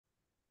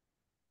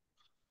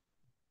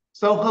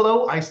So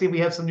hello, I see we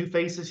have some new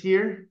faces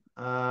here.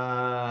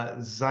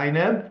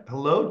 Zainab,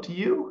 hello to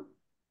you.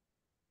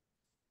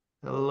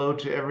 Hello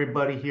to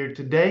everybody here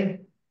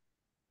today.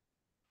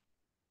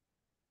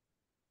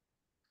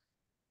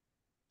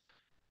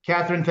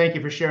 Catherine, thank you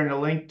for sharing the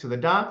link to the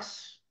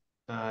docs.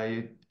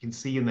 You can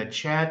see in the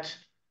chat.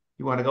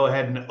 You want to go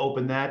ahead and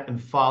open that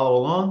and follow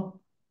along.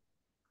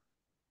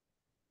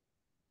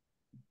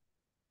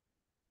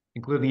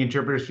 Including the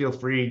interpreters, feel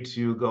free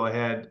to go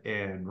ahead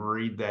and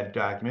read that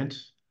document.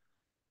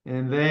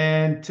 And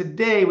then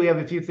today we have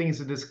a few things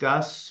to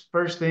discuss.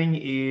 First thing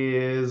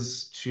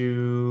is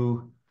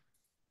to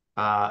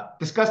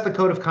discuss the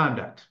code of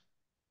conduct.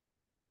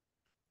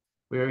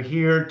 We are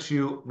here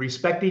to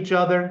respect each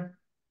other,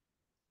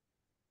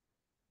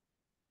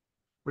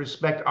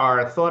 respect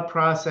our thought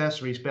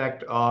process,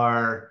 respect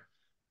our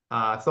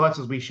thoughts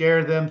as we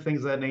share them, things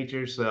of that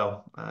nature.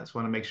 So I just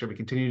want to make sure we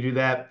continue to do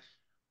that.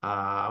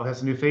 We'll have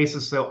some new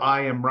faces. So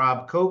I am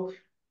Rob Koch.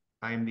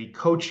 I am the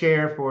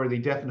co-chair for the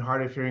Deaf and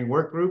Hard of Hearing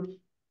Work Group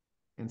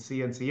in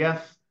CNCF.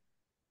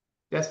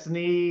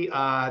 Destiny,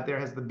 there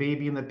has the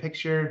baby in the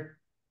picture.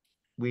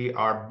 We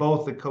are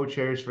both the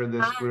co-chairs for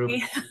this group.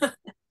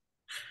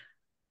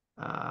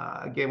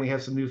 Hi. Again, we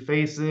have some new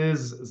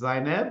faces.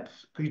 Zainab,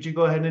 could you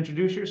go ahead and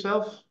introduce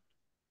yourself?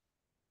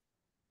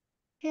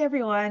 Hey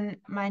everyone,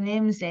 my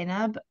name is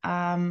Zainab.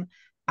 I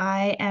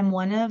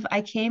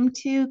came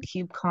to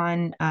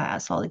KubeCon at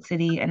Salt Lake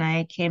City and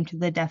I came to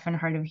the Deaf and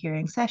Hard of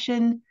Hearing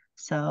session.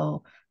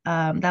 So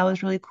that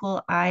was really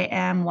cool. I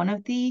am one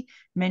of the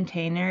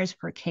maintainers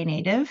for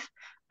Knative,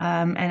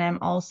 and I'm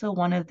also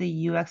one of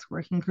the UX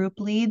working group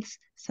leads.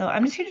 So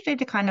I'm just here today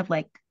to kind of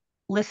like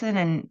listen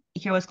and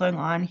hear what's going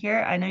on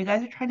here. I know you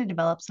guys are trying to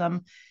develop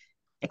some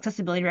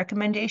accessibility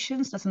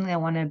recommendations. That's something I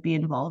want to be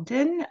involved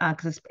in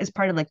because it's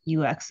part of like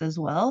UX as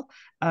well.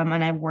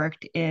 And I've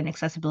worked in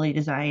accessibility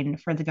design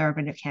for the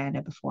government of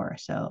Canada before.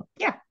 So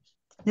yeah,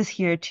 just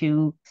here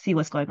to see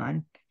what's going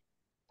on.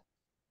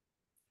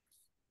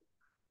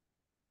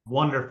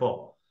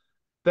 Wonderful.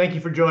 Thank you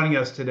for joining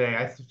us today.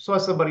 I saw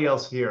somebody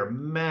else here,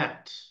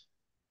 Matt.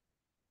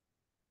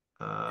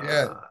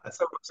 Yeah.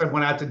 I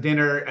went out to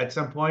dinner at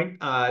some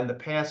point in the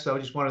past, so I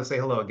just wanted to say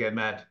hello again,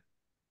 Matt.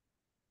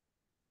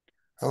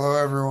 Hello,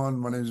 everyone.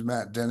 My name is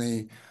Matt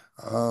Denny.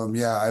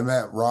 Yeah, I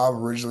met Rob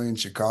originally in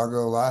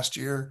Chicago last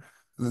year,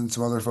 and then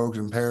some other folks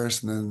in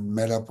Paris, and then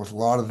met up with a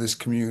lot of this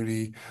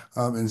community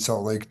in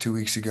Salt Lake 2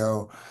 weeks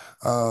ago.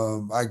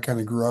 I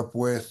kind of grew up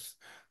with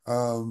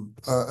some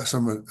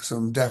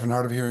deaf and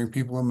hard of hearing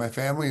people in my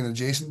family and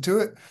adjacent to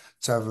it,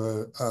 so I have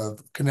a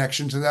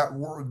connection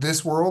to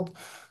this world.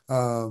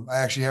 I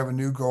actually have a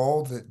new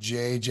goal that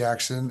Jay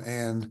Jackson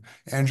and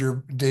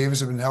Andrew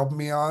Davis have been helping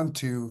me on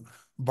to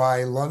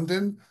by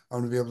London. I'm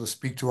going to be able to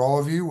speak to all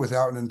of you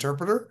without an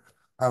interpreter.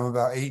 I'm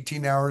about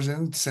 18 hours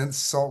in since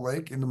Salt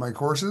Lake into my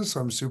courses, so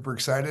I'm super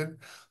excited.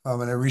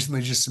 And I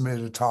recently just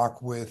submitted a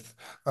talk with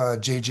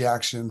Jay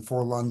Jackson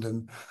for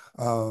London.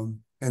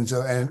 I'm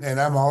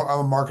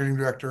a marketing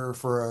director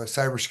for a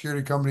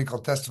cybersecurity company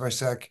called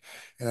TestifySec,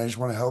 and I just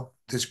want to help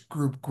this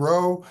group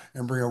grow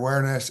and bring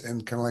awareness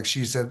and kind of like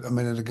she said a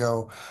minute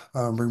ago,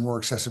 bring more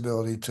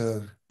accessibility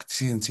to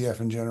CNCF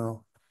in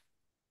general.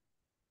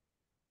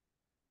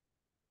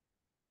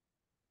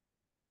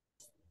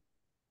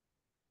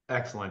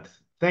 Excellent.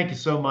 Thank you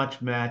so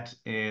much, Matt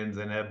and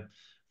Zainab,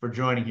 for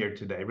joining here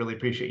today. Really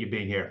appreciate you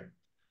being here.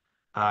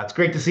 It's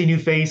great to see new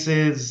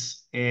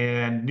faces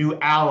and new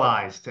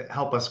allies to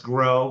help us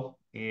grow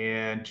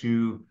and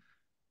to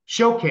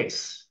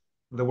showcase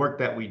the work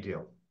that we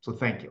do. So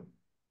thank you.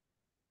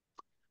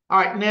 All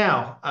right,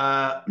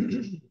 now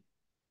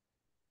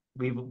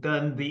we've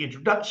done the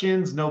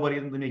introductions. Let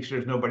me make sure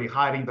there's nobody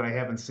hiding that I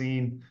haven't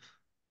seen.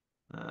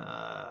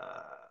 Uh,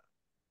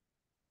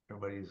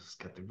 Everybody's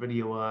got the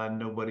video on.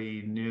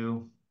 Nobody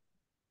new.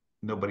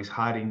 Nobody's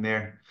hiding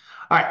there.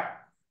 All right.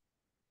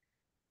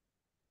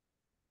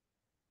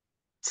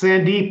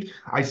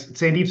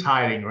 Sandeep's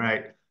hiding,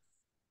 right?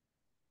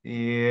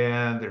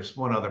 And there's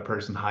one other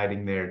person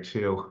hiding there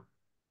too.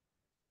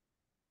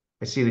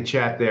 I see the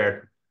chat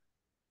there.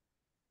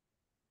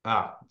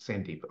 Ah,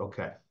 Sandeep.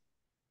 Okay.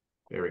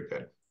 Very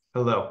good.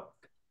 Hello.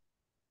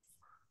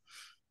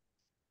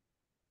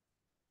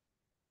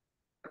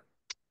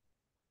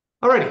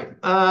 All righty.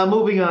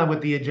 Moving on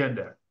with the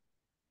agenda.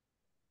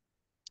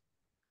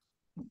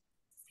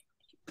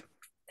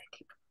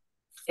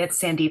 It's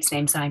Sandeep's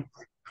name sign.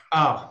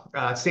 Oh,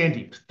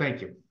 Sandeep.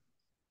 Thank you.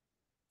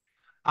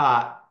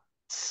 Uh,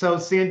 so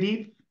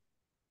Sandeep,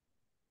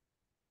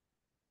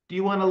 do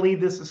you want to lead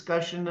this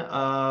discussion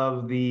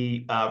of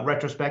the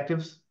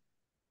retrospectives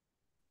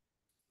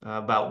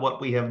about what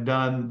we have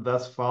done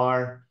thus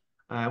far,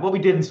 what we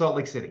did in Salt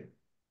Lake City?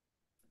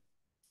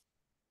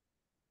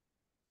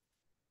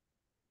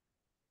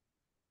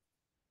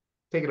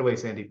 Take it away,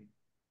 Sandeep.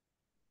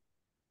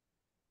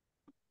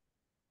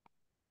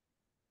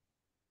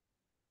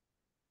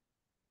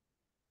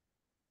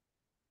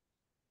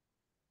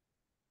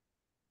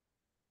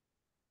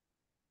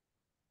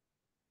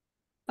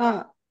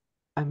 Uh,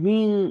 I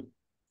mean,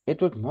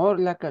 it was more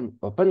like an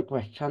open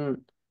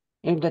question.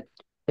 If that,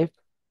 if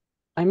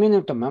I mean,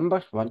 if the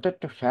members wanted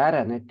to share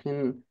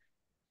anything,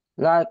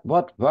 like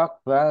what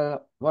worked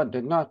well, what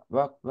did not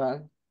work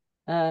well,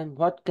 and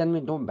what can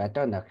we do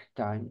better next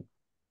time.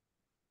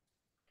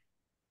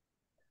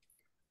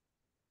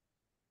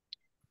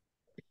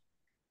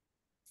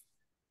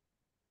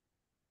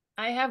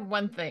 I have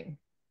one thing.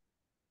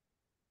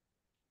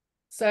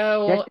 Yes.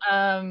 So,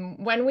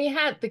 when we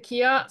had the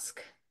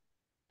kiosk,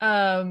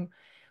 um,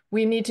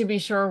 we need to be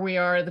sure we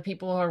are the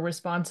people who are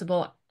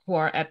responsible who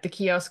are at the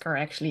kiosk are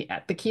actually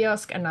at the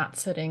kiosk and not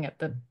sitting at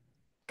the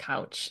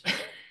couch.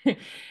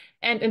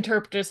 And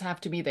interpreters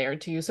have to be there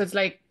too. So it's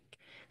like,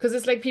 because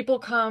it's like people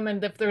come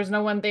and if there's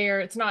no one there,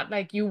 it's not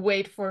like you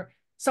wait for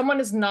someone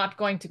is not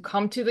going to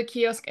come to the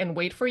kiosk and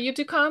wait for you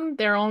to come.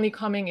 They're only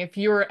coming if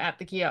you're at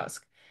the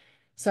kiosk.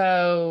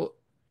 So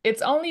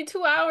it's only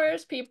 2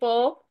 hours,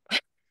 people.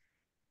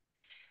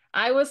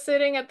 I was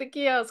sitting at the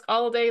kiosk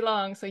all day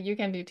long, so you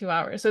can do 2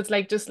 hours. So it's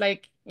like just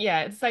like,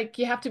 yeah, it's like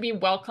you have to be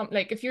welcome.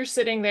 Like if you're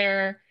sitting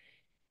there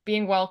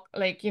being like,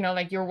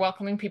 like you're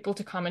welcoming people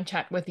to come and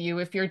chat with you.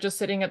 If you're just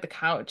sitting at the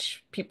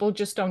couch, people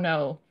just don't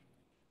know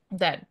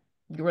that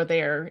you were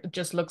there. It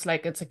just looks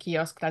like it's a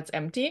kiosk that's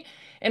empty.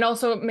 And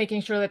also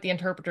making sure that the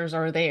interpreters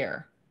are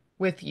there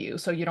with you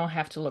so you don't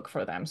have to look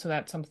for them. So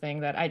that's something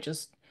that I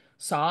just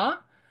saw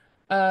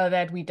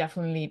that we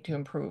definitely need to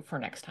improve for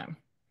next time.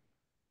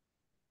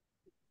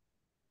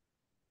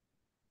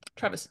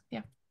 Travis,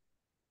 yeah.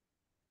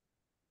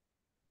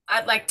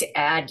 I'd like to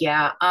add,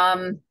 yeah,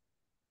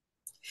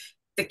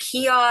 the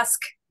kiosk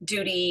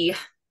duty,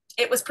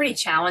 it was pretty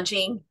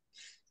challenging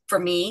for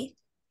me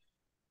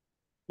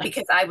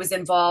because I was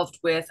involved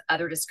with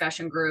other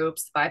discussion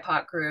groups, the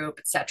BIPOC group,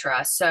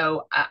 etc.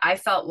 So I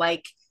felt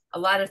like a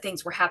lot of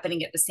things were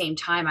happening at the same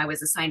time. I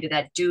was assigned to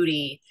that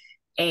duty,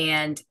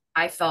 and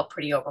I felt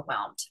pretty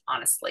overwhelmed,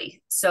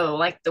 honestly. So,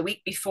 like the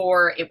week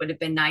before, it would have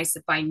been nice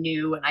if I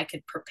knew and I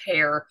could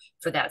prepare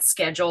for that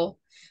schedule.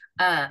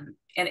 And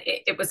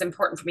it was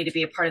important for me to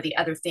be a part of the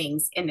other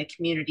things in the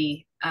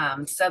community.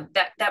 So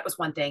that was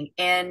one thing.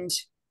 And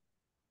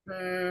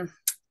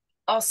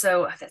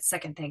also that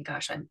second thing,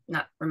 gosh, I'm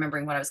not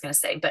remembering what I was going to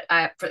say, but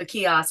for the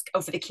kiosk,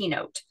 for the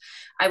keynote,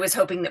 I was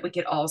hoping that we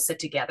could all sit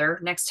together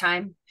next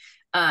time,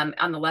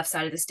 on the left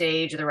side of the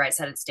stage or the right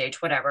side of the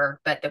stage, whatever,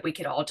 but that we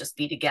could all just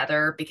be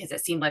together because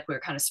it seemed like we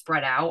were kind of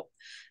spread out.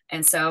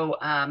 And so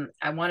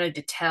I wanted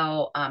to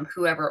tell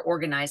whoever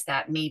organized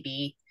that,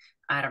 maybe,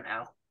 I don't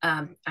know.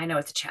 I know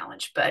it's a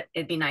challenge, but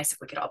it'd be nice if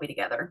we could all be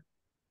together.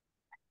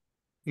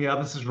 Yeah,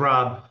 this is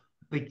Rob.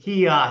 The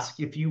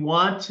kiosk, if you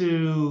want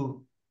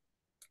to,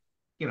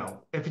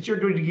 if it's your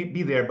duty to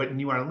be there, but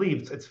you want to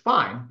leave, it's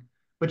fine.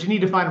 But you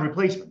need to find a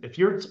replacement. If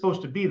you're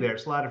supposed to be there,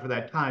 slotted for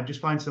that time, just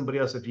find somebody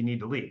else if you need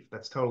to leave.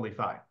 That's totally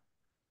fine.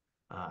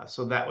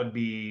 So that would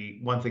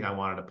be one thing I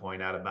wanted to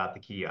point out about the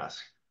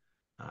kiosk.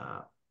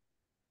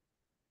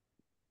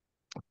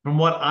 From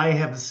what I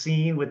have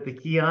seen with the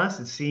kiosk,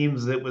 it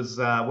seems it was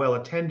well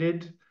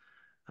attended.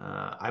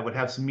 I would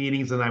have some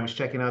meetings and I was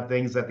checking out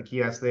things at the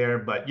kiosk there,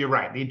 but you're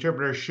right. The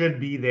interpreter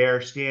should be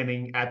there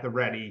standing at the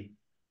ready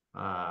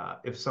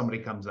if somebody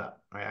comes up.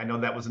 Right? I know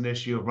that was an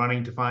issue of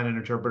running to find an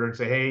interpreter and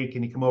say, hey,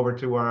 can you come over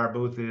to where our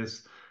booth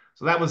is?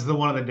 So that was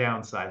one of the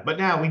downsides. But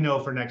now we know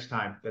for next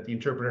time that the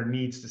interpreter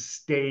needs to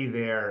stay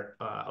there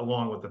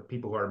along with the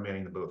people who are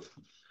manning the booth.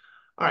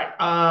 All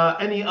right.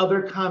 Any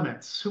other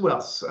comments? Who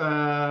else? No,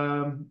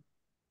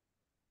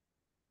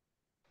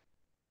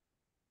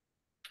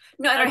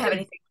 I don't have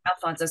anything.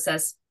 Alfonso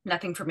says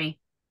nothing for me.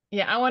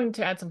 Yeah, I wanted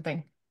to add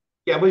something.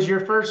 Yeah, it was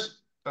your first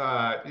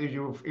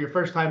your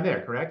first time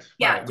there, correct?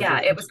 Yeah, Right.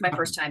 yeah, it was my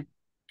first time.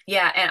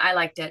 Yeah, and I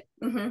liked it.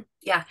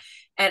 Yeah,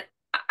 and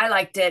I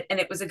liked it, and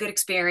it was a good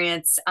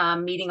experience.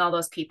 Meeting all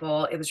those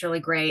people, it was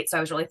really great. So I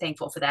was really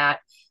thankful for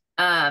that.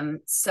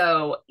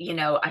 So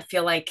I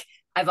feel like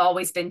I've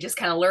always been just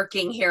kind of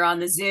lurking here on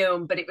the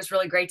Zoom, but it was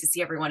really great to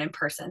see everyone in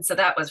person. So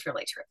that was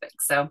really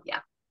terrific. So yeah,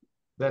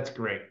 That's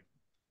great.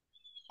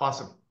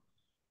 Awesome.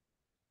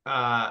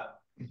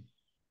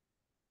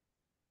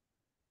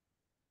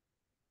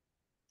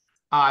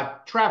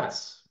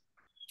 Travis,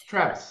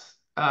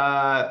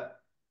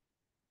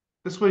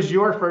 this was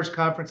your first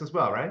conference as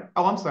well, right?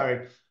 Oh, I'm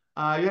sorry.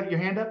 You have your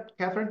hand up,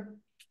 Catherine?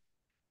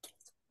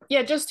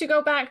 Yeah, just to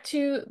go back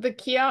to the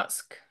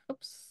kiosk.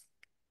 Oops.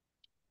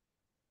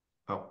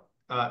 Oh,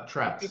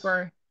 Travis. People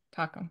are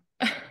talking.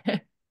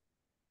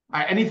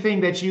 Anything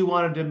that you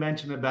wanted to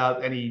mention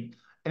about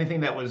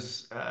anything that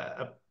was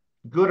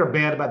good or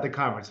bad about the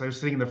conference? I was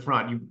sitting in the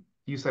front.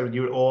 You said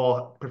you would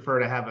all prefer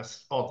to have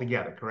us all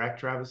together, correct,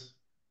 Travis?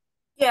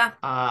 yeah.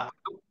 How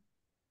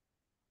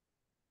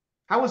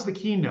was the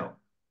keynote?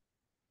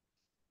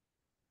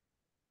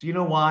 Do you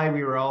know why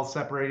we were all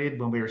separated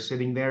when we were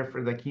sitting there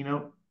for the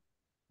keynote?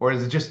 Or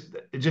is it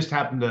just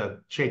happened to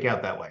shake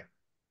out that way?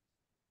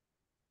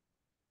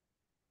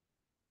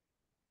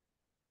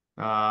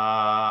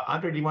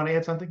 Andre, do you want to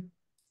add something?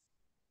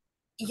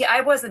 Yeah,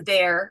 I wasn't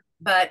there,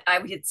 but I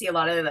did see a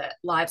lot of the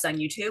lives on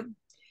YouTube.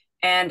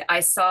 And I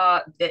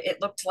saw that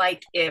it looked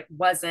like it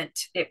wasn't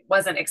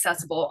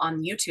accessible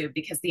on YouTube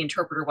because the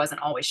interpreter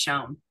wasn't always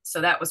shown.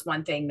 So that was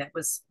one thing that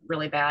was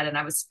really bad. And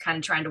I was kind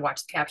of trying to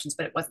watch the captions,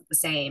 but it wasn't the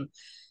same.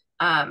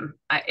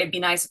 It'd be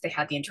nice if they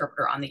had the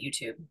interpreter on the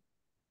YouTube.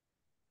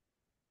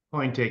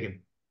 Point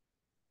taken.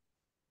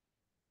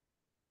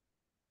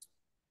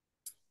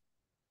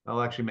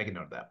 I'll actually make a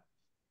note of that.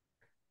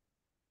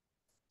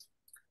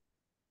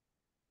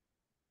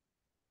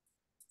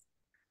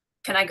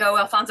 Can I go?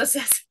 Alfonso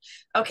says,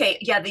 okay,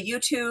 yeah, the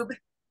YouTube.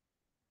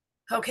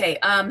 Okay,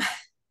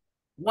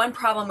 one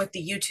problem with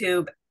the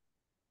YouTube,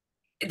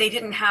 they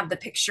didn't have the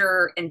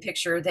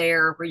picture-in-picture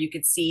there where you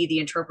could see the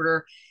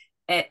interpreter.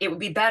 It would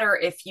be better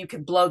if you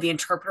could blow the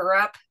interpreter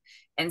up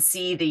and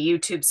see the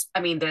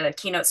the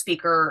keynote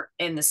speaker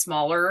in the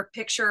smaller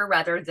picture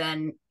rather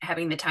than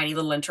having the tiny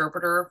little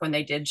interpreter when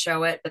they did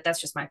show it. But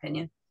that's just my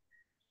opinion.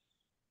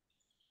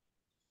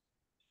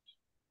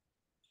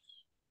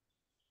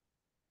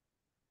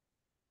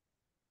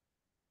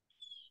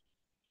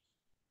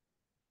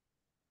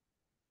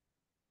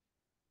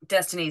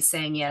 Destiny's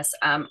saying yes.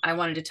 I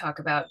wanted to talk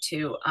about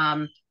too,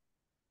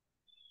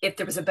 if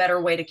there was a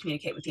better way to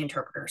communicate with the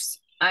interpreters.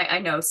 I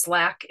know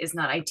Slack is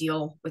not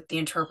ideal with the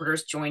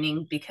interpreters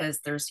joining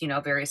because there's,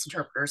 various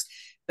interpreters,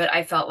 but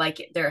I felt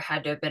like there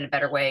had to have been a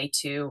better way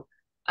to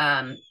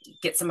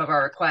get some of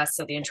our requests.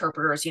 So the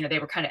interpreters, they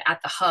were kind of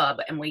at the hub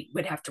and we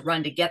would have to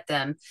run to get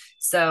them.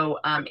 So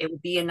it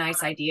would be a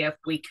nice idea if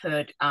we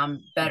could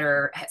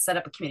better set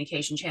up a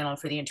communication channel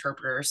for the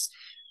interpreters,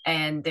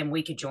 and then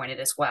we could join it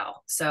as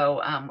well.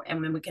 So,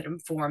 and then we could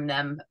inform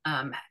them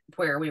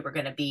where we were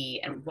going to be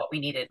and what we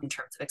needed in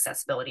terms of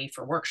accessibility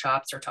for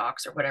workshops or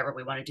talks or whatever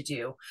we wanted to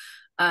do.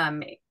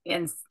 And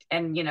I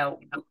know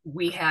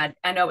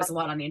it was a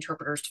lot on the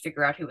interpreters to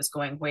figure out who was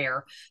going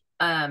where,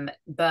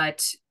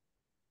 but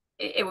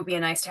it would be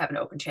nice to have an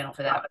open channel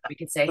for that. We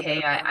could say,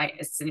 hey,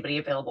 is anybody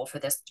available for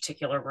this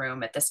particular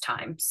room at this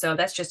time? So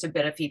that's just a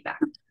bit of feedback.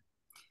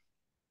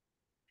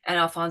 And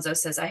Alfonso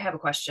says, I have a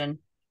question.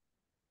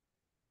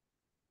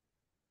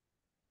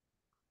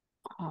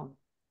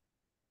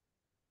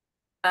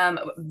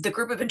 The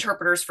group of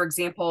interpreters, for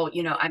example,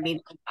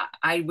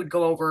 I would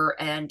go over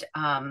and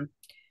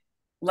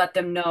let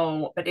them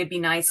know, but it'd be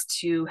nice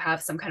to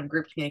have some kind of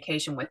group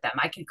communication with them.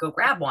 I could go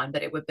grab one,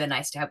 but it would be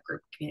nice to have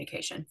group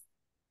communication.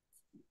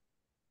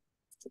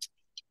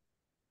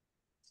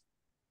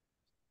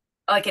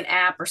 Like an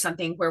app or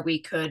something where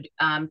we could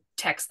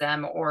text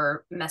them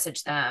or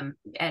message them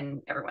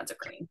and everyone's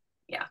agreeing.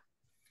 Yeah.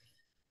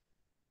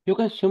 You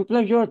can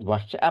simply use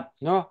WhatsApp,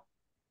 no?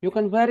 You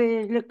can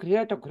very easily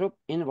create a group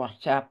in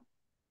WhatsApp.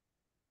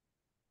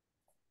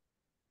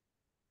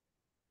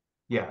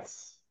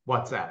 Yes,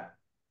 WhatsApp.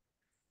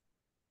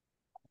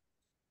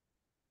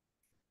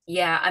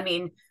 Yeah,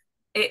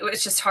 it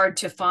was just hard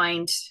to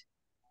find.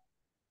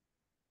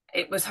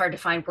 It was hard to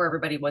find where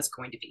everybody was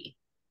going to be.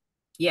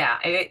 Yeah,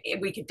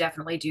 we could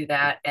definitely do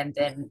that and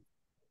then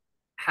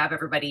have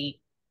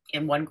everybody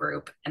in one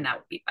group, and that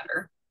would be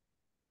better.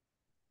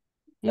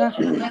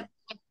 Yeah.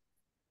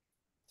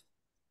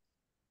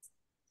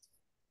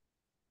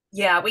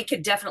 Yeah, we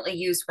could definitely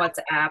use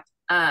WhatsApp.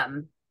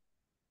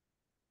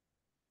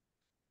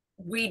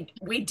 We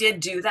did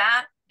do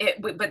that,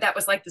 but that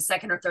was like the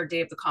second or third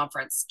day of the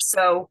conference.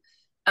 So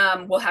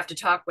we'll have to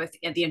talk with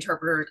the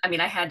interpreter.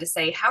 I had to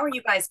say, how are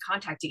you guys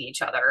contacting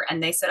each other?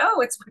 And they said, oh,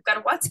 we've got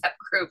a WhatsApp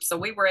group. So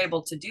we were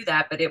able to do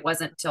that, but it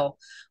wasn't till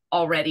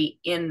already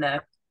in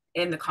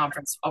the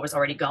conference, I was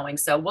already going.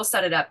 So we'll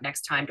set it up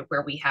next time to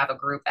where we have a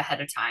group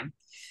ahead of time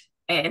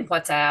in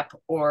WhatsApp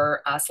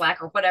or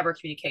Slack or whatever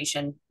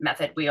communication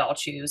method we all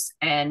choose.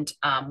 And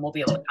we'll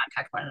be able to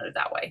contact one another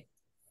that way.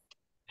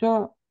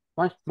 So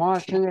one small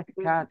thing is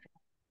that,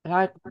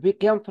 like, we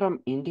came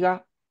from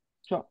India.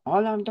 So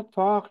all of the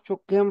folks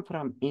who came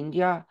from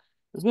India,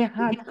 we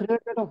had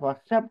created a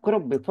WhatsApp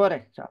group before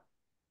itself.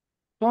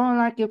 So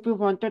like if you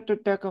wanted to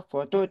take a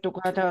photo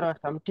together or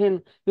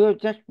something, you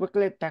just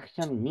quickly text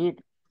and meet.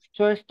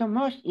 So it's the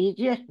most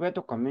easiest way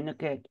to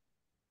communicate.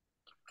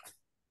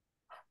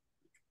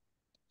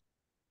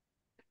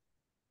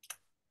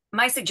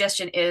 My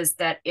suggestion is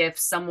that if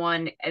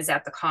someone is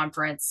at the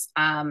conference,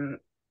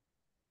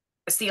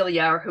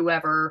 Celia or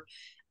whoever,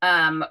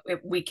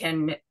 we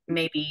can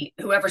maybe,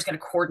 whoever's going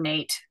to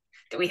coordinate,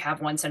 that we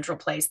have one central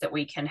place that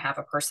we can have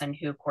a person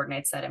who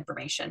coordinates that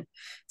information.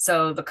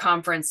 So the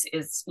conference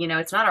is,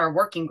 it's not our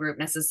working group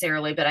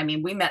necessarily, but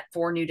we met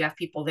 4 new deaf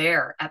people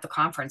there at the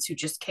conference who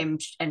just came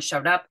and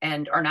showed up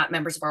and are not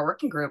members of our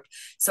working group.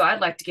 So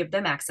I'd like to give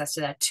them access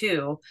to that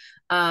too,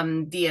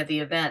 via the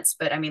events.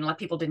 But a lot of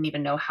people didn't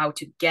even know how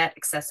to get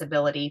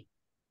accessibility.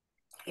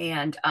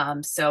 And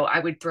so I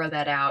would throw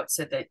that out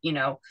so that,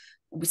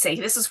 we say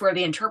this is where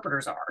the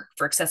interpreters are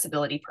for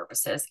accessibility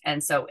purposes.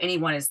 And so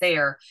anyone is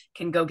there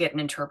can go get an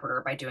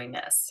interpreter by doing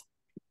this,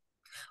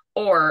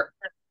 or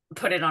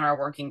put it on our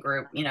working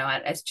group,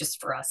 as just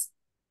for us.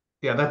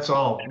 Yeah, that's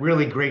all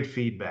really great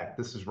feedback.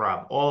 This is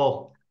Rob.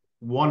 All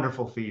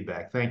wonderful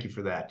feedback. Thank you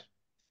for that.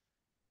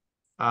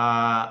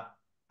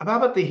 How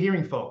about the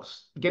hearing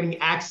folks getting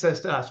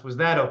access to us? Was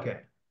that okay?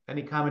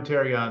 Any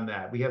commentary on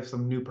that? We have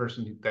some new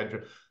person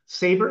that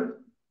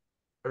Saber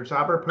or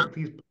Saber,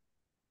 please. Do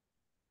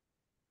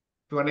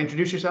you want to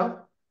introduce yourself?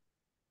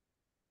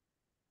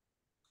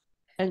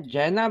 And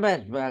Jainab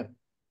as well.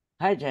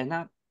 Hi,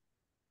 Jainab.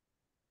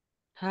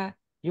 Hi,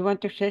 you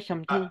want to say Uh,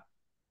 something?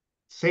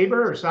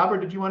 Saber or Saber,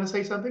 did you want to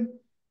say something?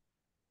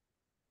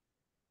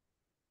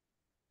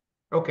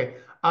 Okay.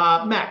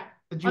 Matt,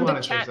 did you On the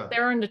want to say chat, something?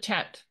 they're in the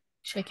chat.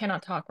 They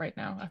cannot talk right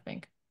now, I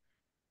think.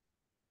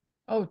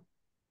 Oh,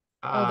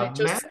 they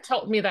just Matt?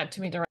 told me that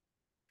to me directly.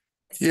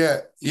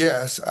 Yeah,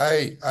 yes,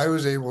 I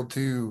was able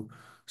to.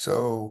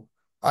 So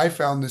I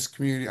found this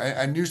community.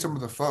 I knew some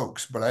of the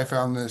folks, but I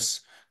found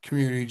this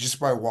community just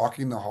by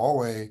walking the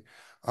hallway.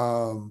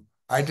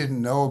 I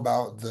didn't know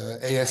about the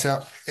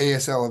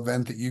ASL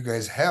event that you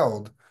guys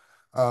held.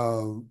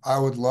 I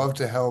would love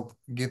to help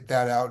get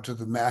that out to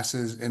the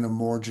masses in a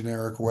more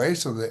generic way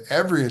so that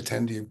every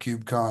attendee of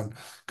KubeCon,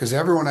 because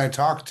everyone I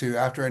talked to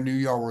after I knew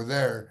y'all were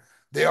there,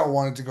 they all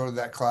wanted to go to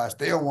that class.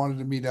 They all wanted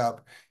to meet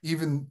up.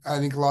 Even I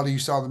think a lot of you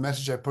saw the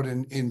message I put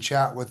in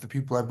chat with the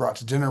people I brought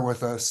to dinner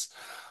with us.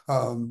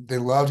 They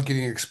loved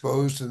getting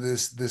exposed to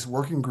this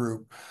working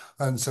group,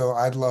 and so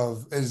I'd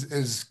love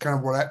is kind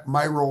of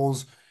my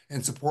roles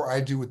and support I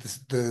do with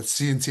the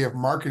CNCF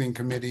marketing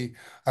committee.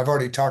 I've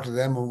already talked to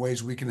them on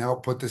ways we can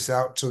help put this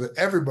out so that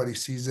everybody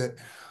sees it,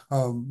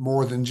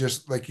 more than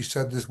just like you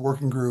said, this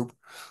working group,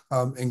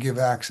 and give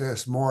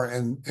access more.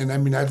 And I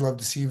mean, I'd love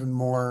to see even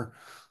more.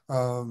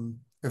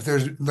 If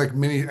there's like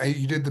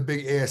you did the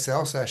big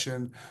ASL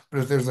session, but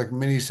if there's like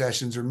mini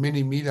sessions or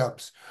mini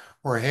meetups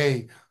where,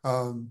 hey,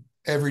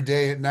 every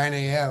day at 9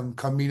 a.m.,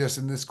 come meet us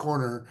in this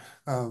corner,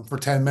 for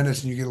 10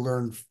 minutes and you get to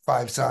learn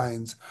 5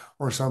 signs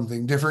or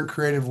something, different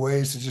creative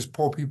ways to just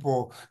pull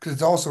people. Because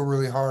it's also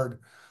really hard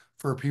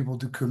for people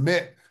to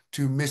commit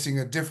to missing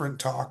a different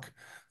talk.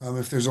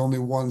 If there's only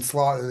one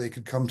slot that they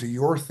could come to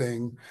your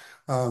thing,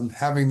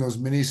 having those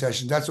mini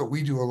sessions, that's what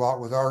we do a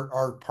lot with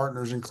our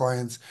partners and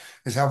clients,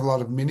 is have a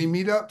lot of mini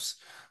meetups.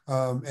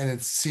 And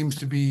it seems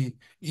to be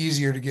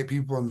easier to get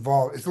people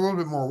involved. It's a little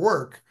bit more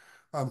work,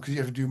 because you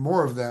have to do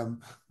more of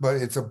them, but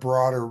it's a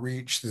broader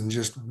reach than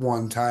just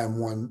one time,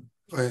 one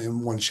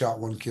shot,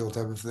 one kill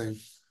type of thing.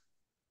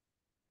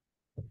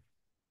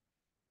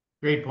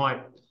 Great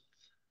point.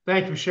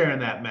 Thank you for sharing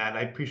that, Matt.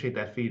 I appreciate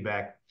that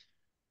feedback.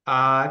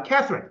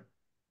 Catherine,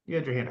 you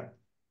had your hand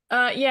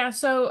up. Yeah,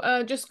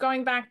 so just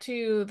going back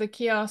to the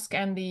kiosk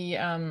and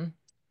the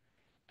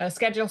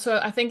schedule. So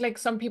I think like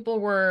some people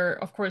were,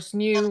 of course,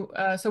 new.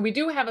 So we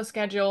do have a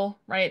schedule,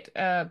 right,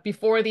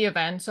 before the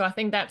event. So I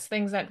think that's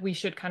things that we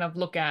should kind of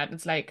look at.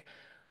 It's like,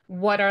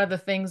 what are the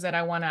things that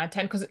I want to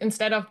attend? Because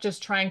instead of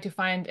just trying to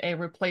find a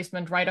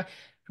replacement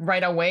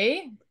right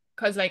away,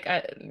 because like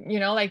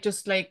like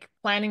just like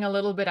planning a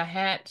little bit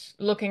ahead,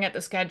 looking at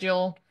the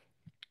schedule,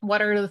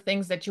 what are the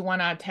things that you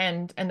want to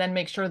attend, and then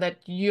make sure that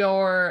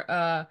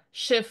your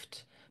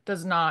shift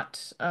does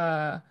not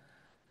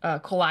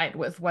collide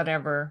with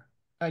whatever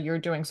you're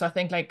doing. So I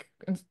think like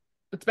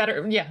it's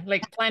better, yeah,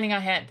 like planning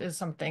ahead is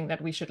something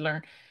that we should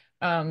learn.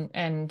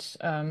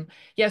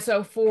 Yeah,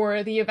 so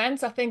for the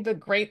events, I think the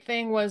great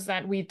thing was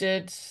that we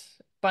did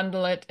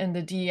bundle it in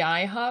the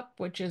DEI hub,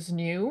 which is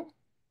new,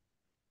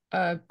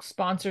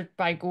 sponsored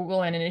by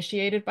Google and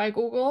initiated by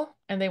Google,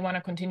 and they want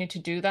to continue to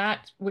do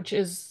that, which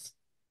is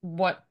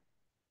what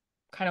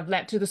kind of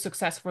led to the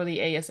success for the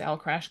ASL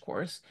crash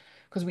course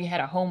because we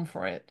had a home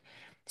for it.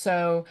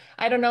 So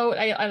I don't know.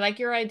 I like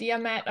your idea,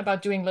 Matt,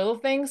 about doing little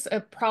things.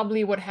 It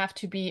probably would have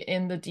to be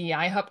in the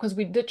DI hub because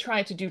we did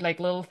try to do like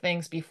little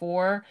things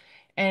before.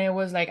 And it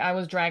was like I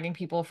was dragging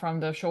people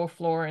from the show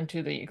floor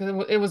into the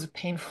because it was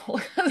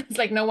painful. It's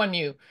like no one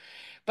knew.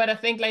 But I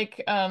think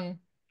like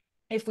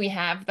if we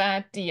have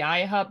that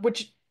DI hub,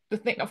 which the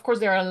thing, of course,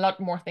 there are a lot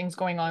more things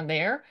going on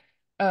there.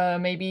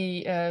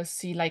 Maybe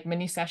see like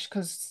mini session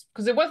because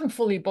it wasn't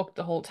fully booked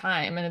the whole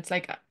time, and it's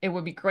like it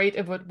would be great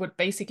if it would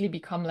basically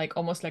become like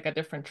almost like a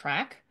different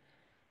track,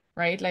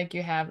 right? Like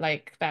you have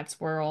like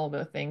that's where all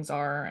the things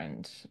are,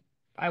 and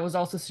I was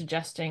also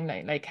suggesting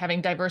like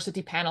having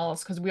diversity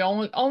panels because we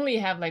only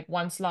have like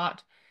one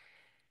slot.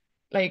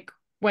 Like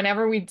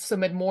whenever we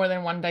submit more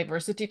than one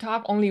diversity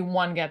talk, only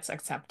one gets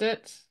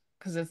accepted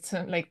because it's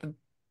like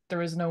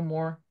there is no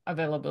more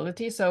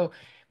availability. So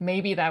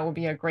maybe that would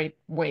be a great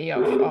way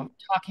of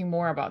talking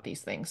more about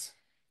these things.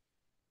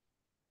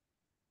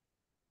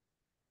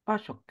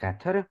 So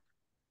Catherine,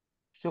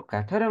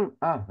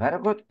 a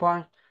very good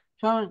point.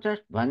 So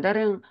just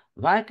wondering,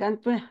 why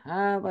can't we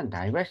have a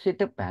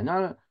diversity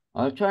panel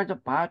also as a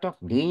part of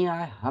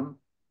DEI hub?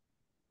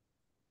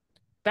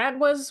 That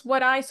was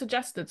what I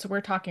suggested, so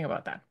we're talking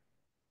about that.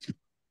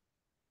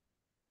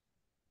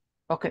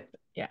 Okay.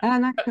 Yeah.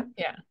 And I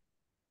Yeah.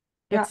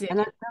 Yeah, It's the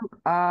and I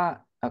idea.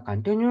 think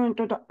continuing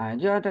to the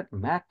idea that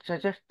Matt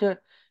suggested,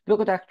 we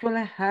could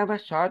actually have a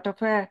sort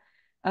of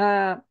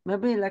a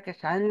maybe like a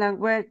sign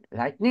language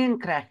lightning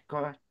crash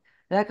course,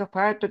 like a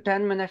 5 to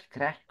 10 minutes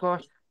crash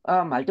course,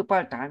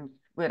 multiple times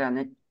we run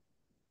it.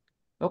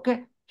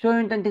 Okay, So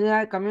in the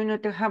DI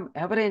community hub,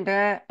 every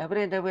day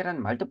we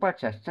run multiple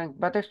sessions,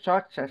 but a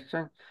short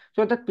session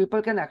so that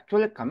people can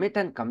actually commit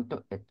and come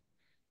to it.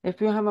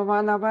 If you have a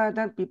 1 hour,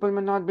 then people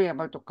may not be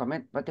able to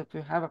commit, but if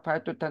you have a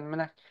 5 to 10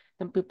 minutes,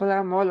 then people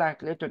are more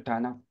likely to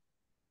turn up.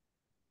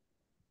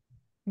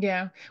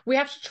 Yeah, we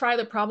have to try.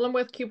 The problem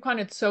with KubeCon,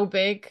 it's so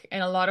big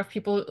and a lot of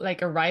people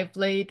like arrive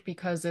late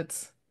because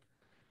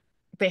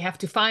they have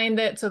to find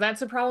it. So that's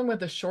the problem with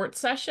the short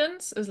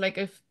sessions is like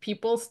if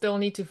people still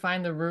need to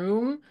find the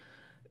room,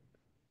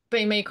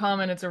 they may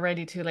come and it's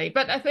already too late.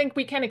 But I think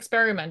we can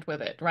experiment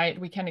with it, right?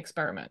 We can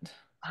experiment.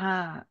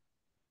 Ah,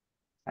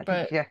 I think,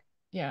 But yeah.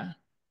 yeah,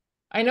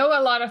 I know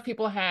a lot of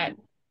people had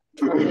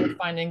trouble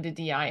finding the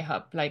DI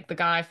hub. Like the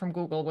guy from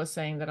Google was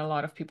saying that a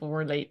lot of people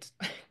were late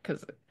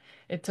because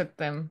it took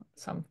them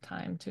some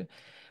time to.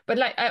 But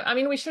like, I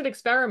mean, we should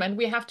experiment.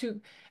 We have to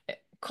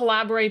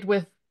collaborate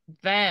with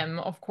them,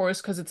 of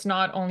course, because it's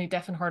not only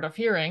deaf and hard of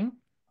hearing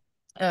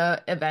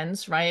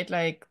events, right?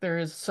 Like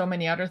there's so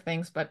many other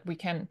things, but we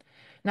can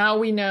now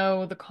we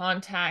know the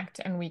contact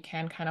and we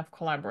can kind of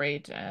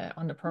collaborate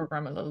on the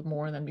program a little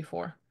more than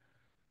before.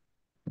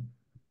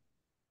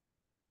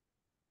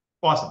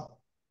 Awesome.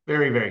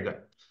 Very, very good.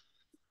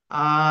 So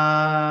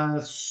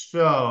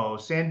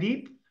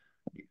Sandeep,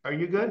 are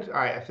you good? All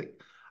right, I think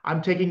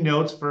I'm taking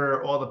notes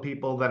for all the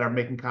people that are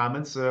making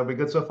comments. Are we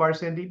good so far,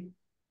 Sandeep?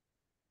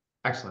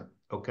 Excellent.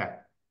 Okay.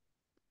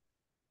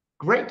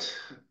 Great.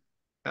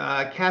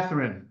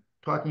 Catherine,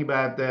 talking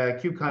about the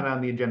KubeCon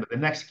on the agenda, the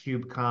next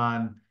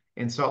KubeCon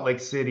in Salt Lake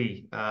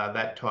City,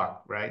 that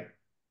talk, right?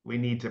 We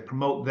need to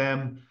promote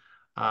them.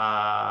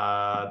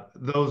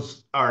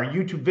 Those are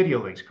YouTube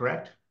video links,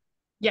 correct?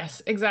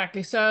 Yes,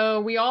 exactly. So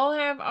we all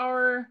have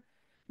our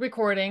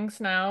recordings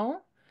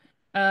now.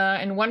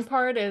 And one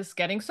part is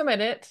getting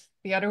submitted.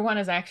 The other one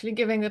is actually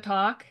giving the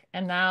talk.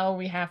 And now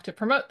we have to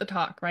promote the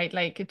talk, right?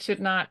 Like it should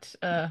not,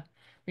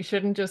 we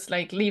shouldn't just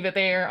like leave it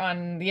there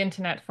on the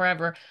internet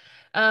forever.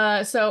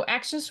 So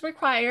actions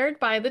required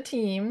by the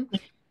team.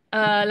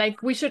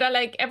 Like we should,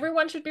 like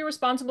everyone should be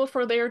responsible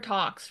for their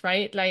talks,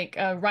 right? Like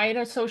write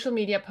a social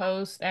media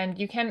post and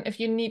you can, if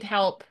you need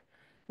help,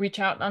 reach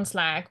out on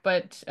Slack,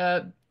 but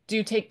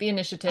do take the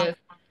initiative.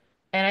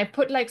 And I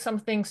put like some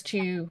things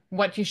to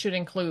what you should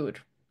include,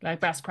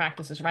 like best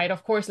practices, right?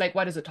 Of course, like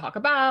what does it talk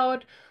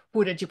about?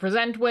 Who did you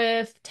present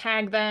with?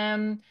 Tag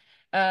them,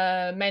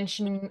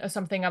 mention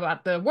something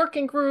about the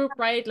working group,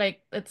 right?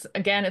 Like it's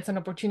again, it's an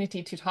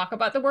opportunity to talk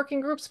about the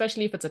working group,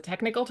 especially if it's a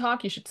technical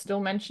talk, you should still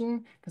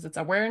mention because it's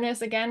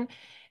awareness again.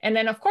 And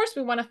then of course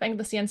we want to thank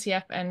the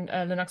CNCF and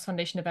Linux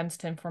Foundation events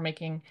team for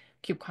making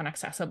KubeCon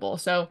accessible.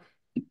 So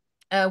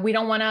we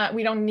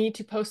don't need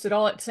to post it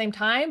all at the same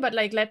time, but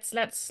like let's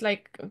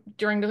like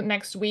during the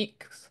next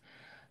weeks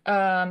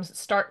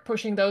start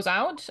pushing those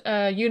out.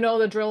 You know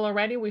the drill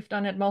already. We've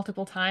done it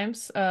multiple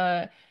times.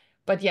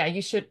 But yeah,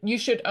 you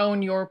should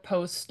own your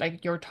post,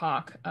 like your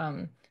talk.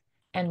 And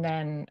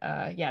then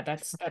yeah,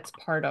 that's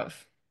part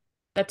of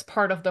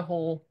the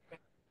whole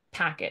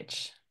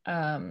package.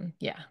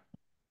 Yeah.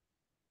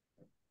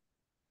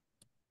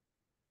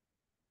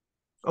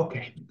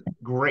 Okay,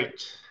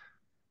 great.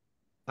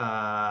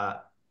 Uh,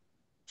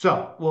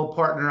 so we'll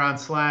partner on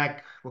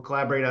Slack. We'll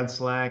collaborate on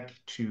Slack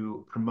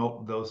to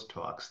promote those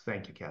talks.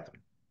 Thank you,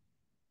 Catherine.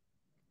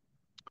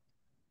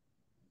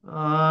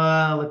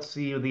 Let's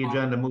see the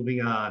agenda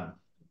moving on.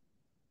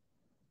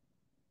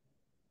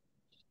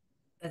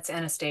 That's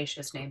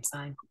Anastasia's name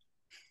sign.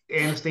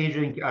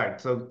 Anastasia, all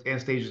right, so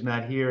Anastasia's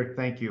not here.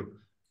 Thank you.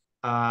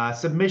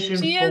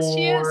 Submission She for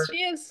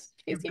is.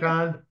 She's here.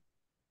 KubeCon.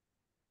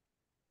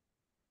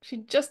 She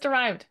just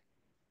arrived.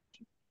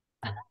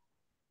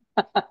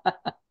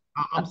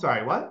 I'm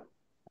sorry, what?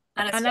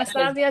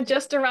 Anastasia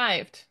just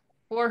arrived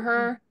for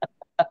her.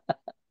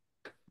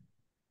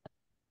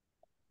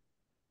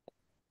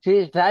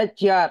 She's right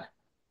here.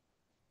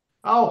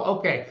 Oh,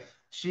 okay.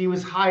 She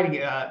was hiding.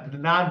 The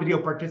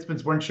non-video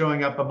participants weren't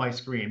showing up on my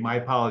screen. My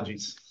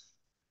apologies.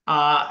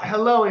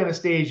 Hello,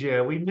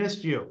 Anastasia. We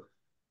missed you.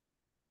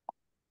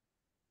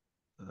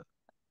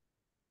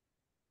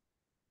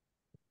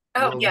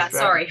 Oh Little yeah,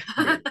 distracted.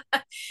 sorry.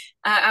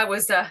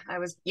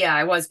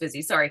 I was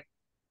busy. Sorry.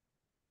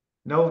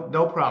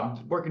 No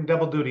problem. Working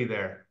double duty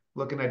there.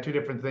 Looking at two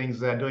different things,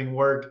 doing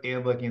work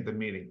and looking at the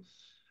meeting.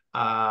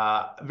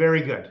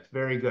 Very good.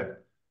 Very good.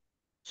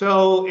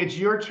 So it's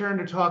your turn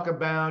to talk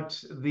about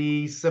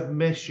the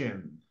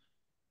submission.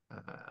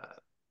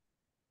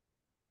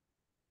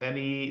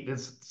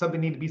 Does something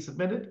need to be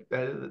submitted?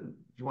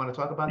 You want to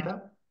talk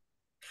about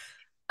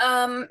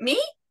that?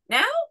 Me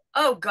now?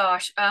 Oh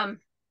gosh.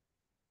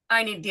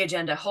 I need the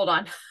agenda. Hold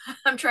on.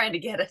 I'm trying to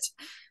get it.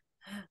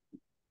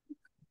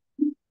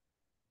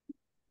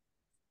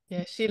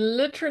 Yeah, she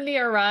literally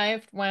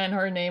arrived when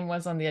her name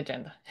was on the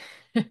agenda.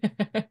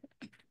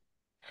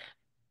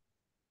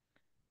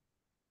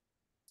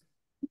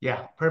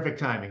 Yeah, perfect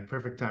timing.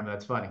 Perfect timing.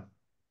 That's funny.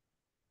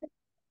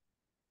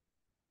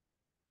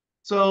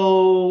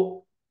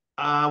 So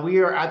we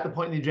are at the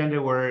point in the agenda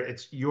where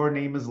it's your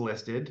name is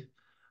listed.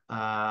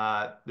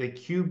 The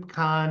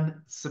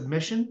KubeCon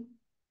submission.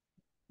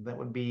 That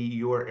would be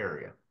your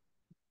area.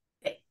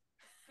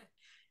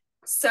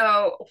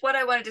 So what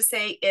I wanted to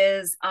say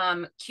is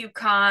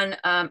KubeCon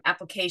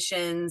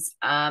applications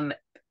or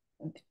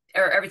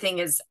everything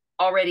is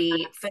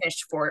already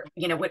finished for,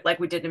 like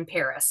we did in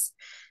Paris.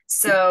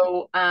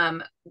 So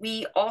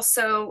we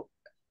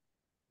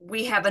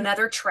have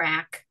another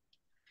track,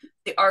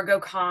 the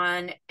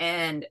ArgoCon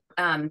and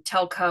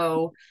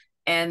Telco,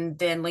 and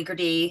then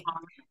Linkerd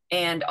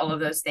and all of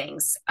those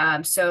things.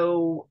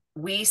 So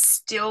we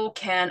still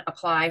can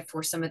apply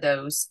for some of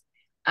those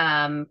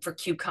for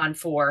KubeCon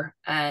 4,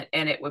 and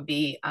it would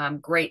be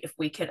great if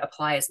we could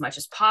apply as much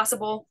as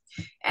possible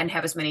and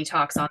have as many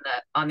talks on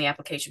the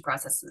application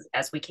processes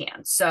as we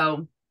can.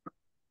 So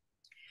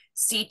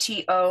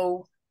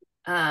CTO,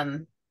 I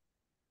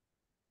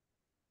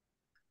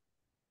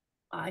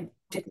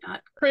did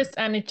not. Chris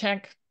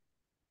Anichek.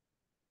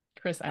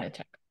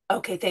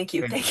 Okay, thank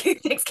you.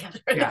 Thanks,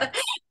 Catherine. Yeah.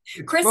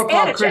 Chris We'll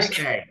call Anichek. Chris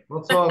A.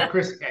 We'll call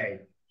Chris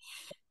A.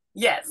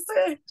 Yes,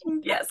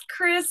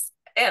 Chris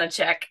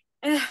Anichek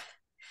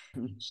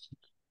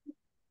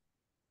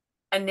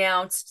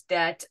announced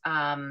that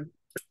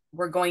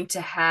we're going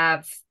to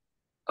have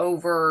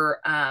over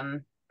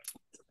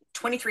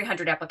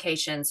 2,300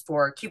 applications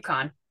for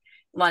KubeCon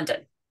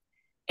London.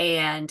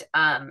 And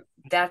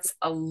that's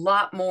a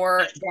lot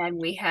more than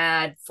we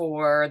had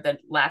for the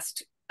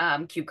last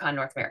KubeCon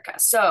North America.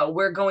 So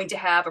we're going to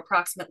have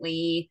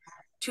approximately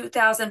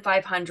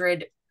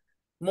 2,500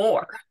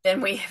 more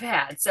than we have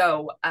had.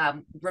 So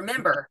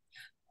remember,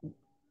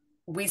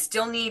 we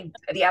still need,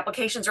 the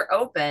applications are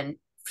open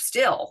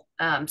still.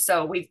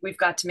 So we've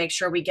got to make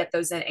sure we get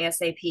those in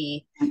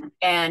ASAP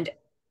and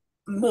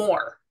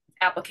more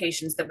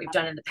applications that we've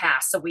done in the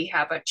past, so we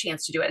have a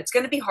chance to do it. It's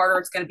going to be harder.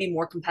 It's going to be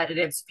more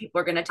competitive. So people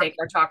are going to take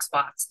our talk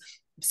spots.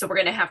 So we're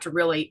going to have to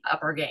really up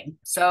our game.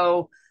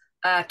 So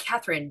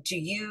Catherine, do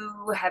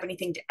you have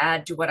anything to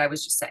add to what I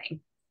was just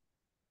saying?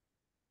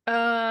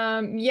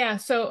 Yeah,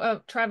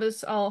 so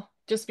Travis,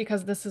 just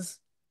because this is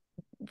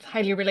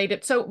highly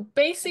related. So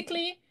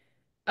basically,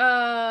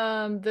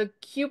 you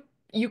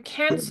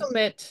can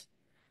submit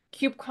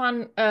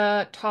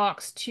KubeCon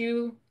talks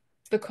to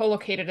the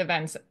co-located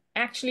events.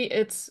 Actually,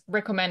 it's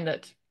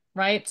recommended,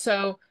 right?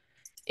 So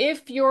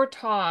if your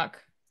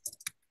talk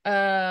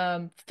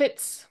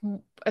fits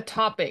a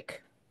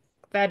topic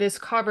that is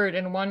covered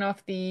in one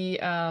of the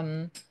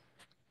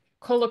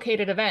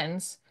co-located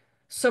events,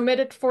 submit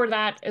it for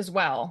that as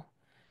well.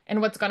 And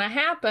what's going to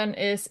happen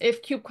is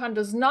if KubeCon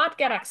does not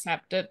get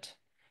accepted,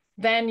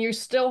 then you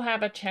still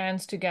have a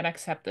chance to get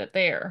accepted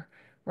there,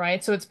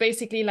 right? So it's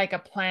basically like a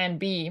plan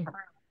B.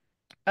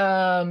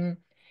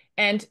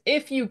 And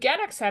if you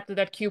get accepted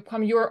at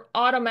KubeCon, you're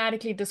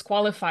automatically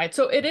disqualified.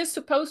 So it is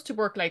supposed to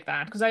work like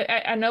that. Because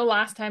I know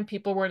last time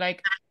people were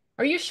like,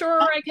 are you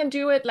sure I can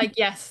do it? Like,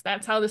 yes,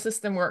 that's how the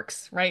system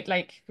works, right?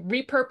 Like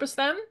repurpose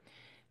them.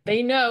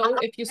 They know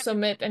if you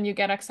submit and you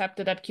get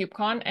accepted at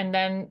KubeCon, and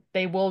then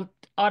they will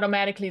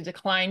automatically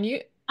decline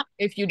you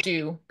if you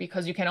do,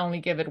 because you can only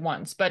give it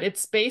once. But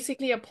it's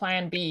basically a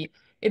plan B.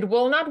 It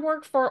will not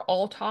work for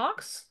all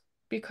talks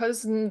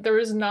because there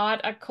is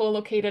not a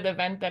co-located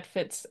event that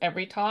fits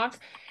every talk.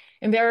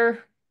 And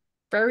they're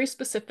very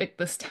specific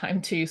this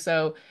time too.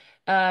 So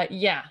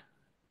yeah,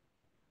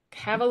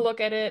 have a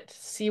look at it,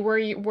 see where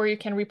you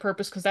can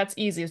repurpose, because that's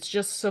easy. It's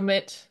just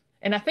submit.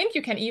 And I think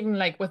you can even,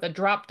 like with a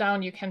drop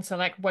down, you can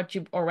select what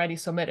you've already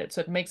submitted.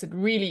 So it makes it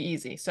really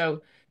easy.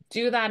 So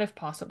do that if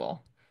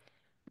possible.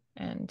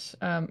 And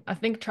I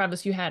think,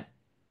 Travis, you had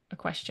a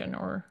question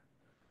or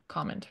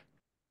comment.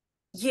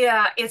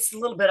 Yeah, it's a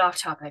little bit off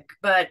topic,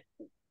 but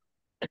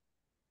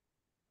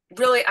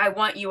really, I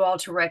want you all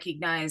to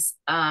recognize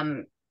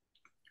and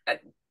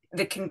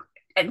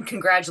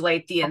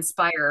congratulate the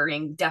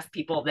inspiring deaf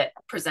people that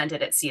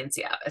presented at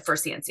CNCF for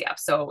CNCF.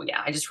 So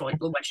yeah, I just really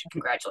want you to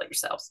congratulate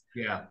yourselves.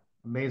 Yeah,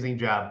 amazing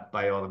job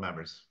by all the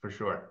members, for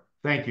sure.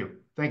 Thank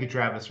you,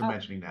 Travis, for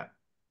mentioning that.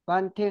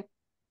 One thing,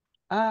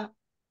 I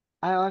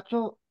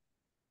also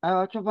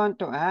want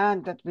to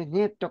add that we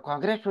need to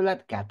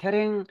congratulate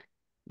Catherine,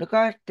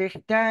 because this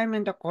time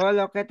in the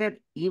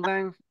co-located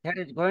event, there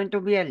is going to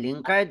be a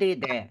link ID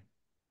there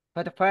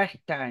for the first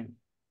time.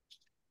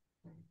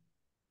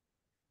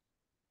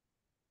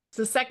 It's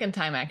the second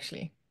time,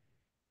 actually.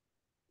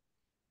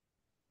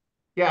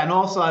 Yeah, and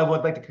also I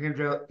would like to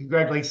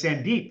congratulate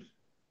Sandeep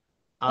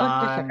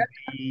on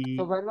the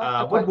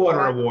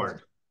Woodwater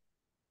Award,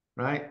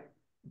 right?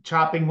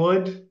 Chopping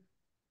wood.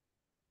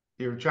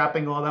 You're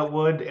chopping all that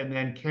wood and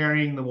then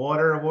carrying the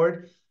water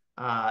award.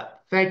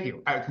 Thank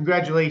you.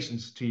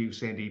 Congratulations to you,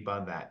 Sandeep,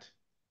 on that.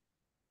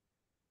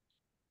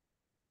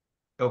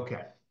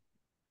 Okay.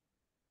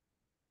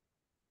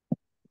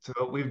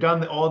 So we've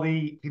done all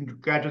the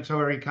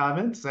congratulatory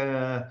comments.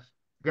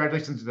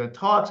 Congratulations to the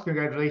talks.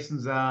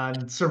 Congratulations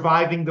on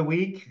surviving the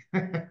week.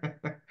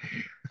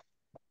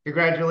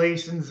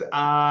 Congratulations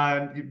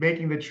on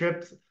making the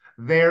trip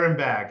there and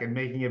back and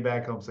making it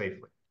back home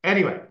safely.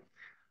 Anyway,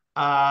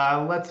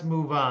 let's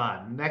move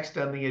on. Next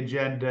on the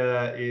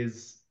agenda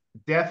is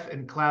Deaf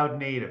and Cloud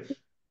Native.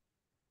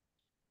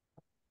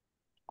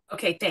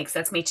 Okay, thanks.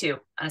 That's me too,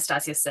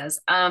 Anastasia says.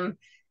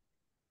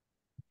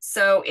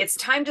 So it's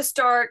time to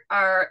start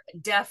our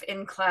Deaf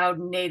in Cloud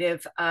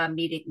native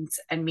meetings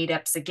and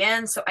meetups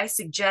again. So I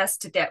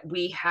suggest that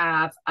we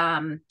have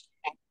one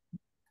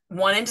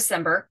in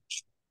December.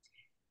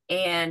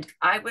 And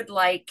I would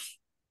like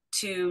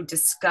to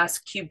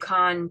discuss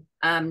KubeCon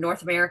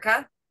North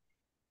America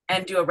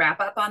and do a wrap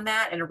up on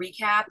that and a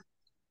recap.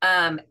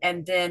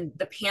 And then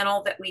the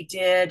panel that we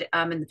did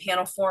in the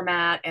panel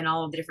format and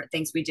all of the different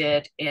things we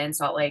did in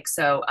Salt Lake.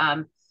 So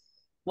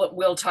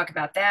we'll talk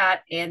about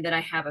that. And then I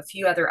have a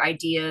few other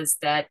ideas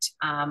that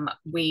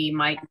we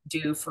might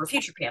do for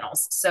future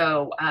panels.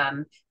 So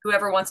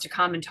whoever wants to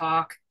come and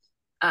talk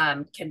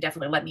can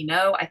definitely let me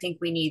know. I think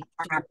we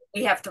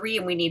have 3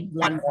 and we need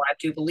 1 more, I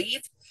do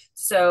believe.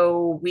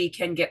 So we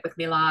can get with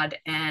Milad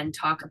and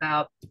talk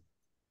about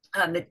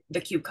the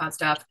KubeCon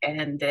stuff,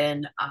 and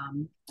then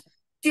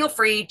feel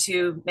free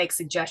to make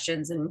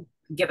suggestions and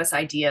give us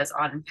ideas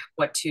on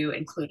what to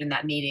include in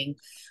that meeting.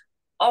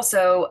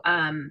 Also,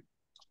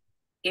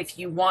 if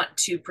you want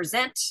to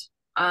present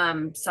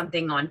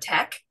something on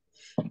tech,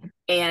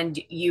 and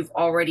you've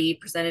already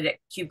presented at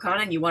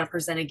KubeCon and you want to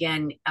present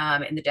again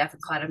in the Deaf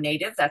and Cloud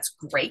Native, that's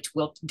great.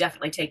 We'll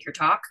definitely take your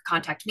talk.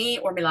 Contact me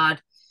or Milad.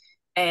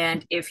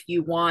 And if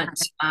you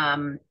want,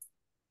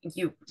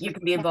 you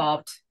can be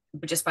involved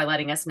just by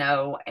letting us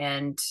know.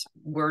 And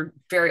we're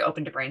very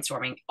open to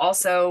brainstorming.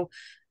 Also,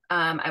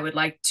 I would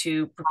like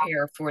to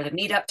prepare for the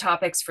meetup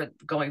topics for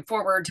going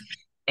forward.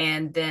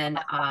 And then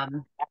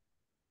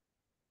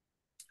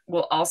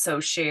we'll also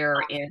share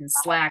in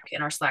Slack,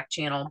 in our Slack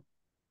channel.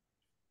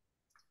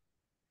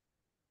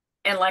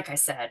 And like I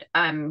said,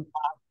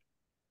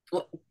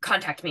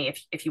 contact me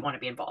if you want to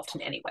be involved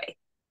in any way.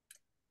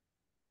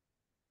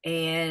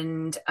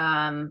 And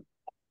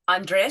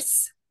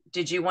Andres,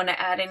 did you want to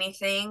add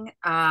anything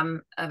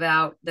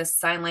about the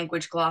sign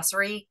language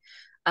glossary?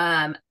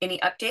 Any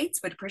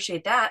updates? Would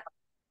appreciate that.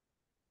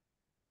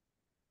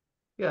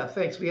 Yeah,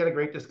 thanks. We had a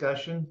great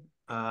discussion.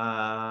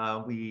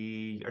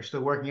 We are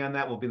still working on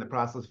that. We'll be in the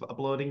process of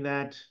uploading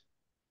that.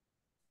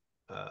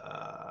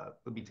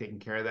 We'll be taking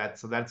care of that.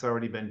 So that's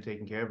already been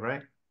taken care of,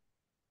 right?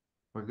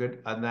 We're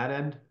good on that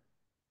end.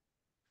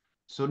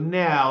 So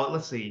now,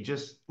 let's see,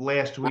 just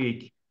last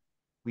week,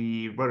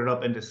 we wrote it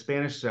up into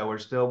Spanish, so we're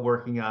still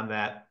working on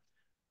that,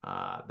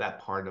 that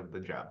part of the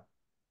job.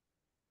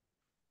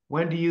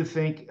 When do you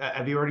think,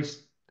 have you already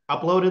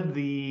uploaded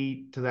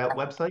to that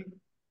website?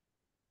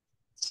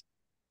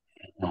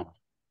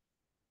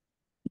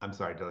 I'm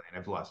sorry, Delaney,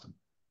 I've lost him.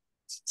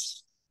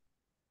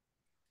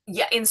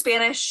 Yeah, in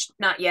Spanish,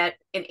 not yet.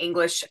 In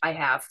English, I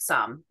have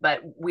some,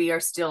 but we are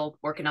still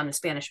working on the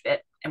Spanish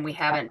bit, and we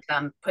haven't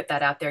put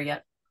that out there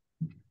yet.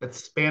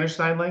 That's Spanish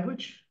Sign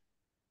Language?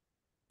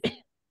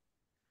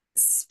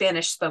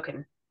 Spanish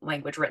spoken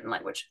language, written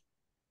language.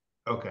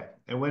 Okay.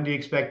 And when do you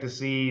expect to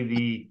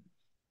see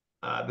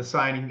the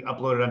signing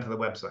uploaded onto the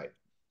website?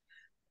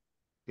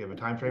 Do you have a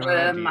time frame on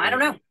that? I don't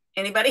know.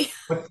 Anybody?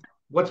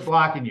 What's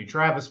blocking you?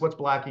 Travis, what's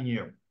blocking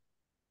you?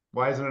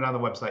 Why isn't it on the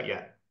website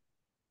yet?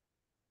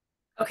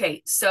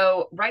 Okay,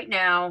 so right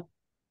now,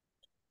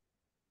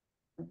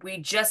 we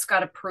just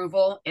got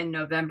approval in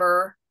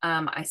November,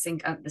 I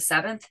think the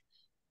 7th,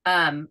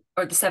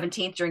 or the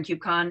 17th during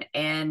KubeCon,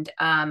 and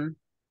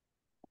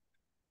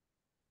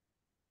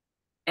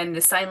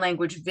the sign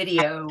language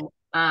video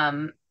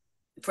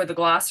for the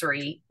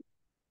glossary.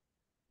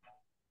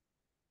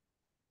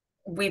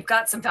 We've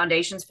got some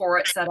foundations for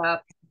it set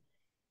up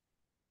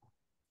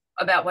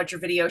about what your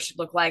video should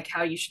look like,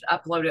 how you should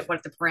upload it,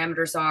 what the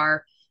parameters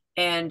are.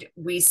 And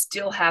we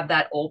still have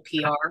that old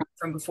PR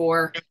from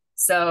before.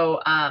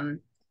 So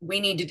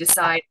we need to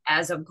decide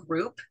as a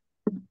group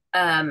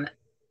where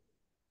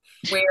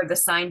the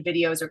signed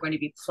videos are going to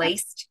be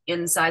placed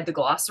inside the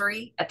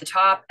glossary, at the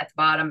top, at the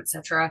bottom,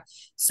 etc.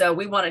 So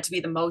we want it to be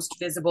the most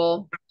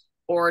visible,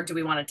 or do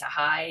we want it to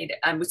hide?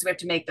 So we have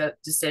to make the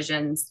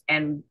decisions,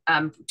 and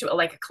to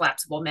like a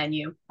collapsible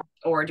menu,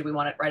 or do we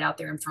want it right out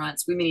there in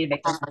front? So we need to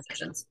make those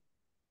decisions.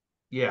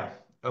 Yeah.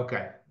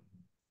 Okay.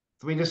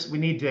 So we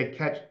need to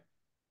catch.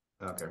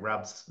 Okay,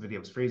 Rob's video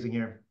is freezing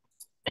here.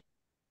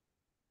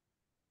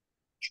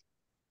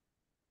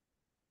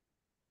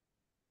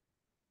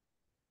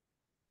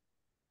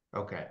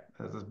 Okay,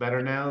 is this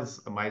better now?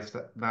 Am I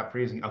not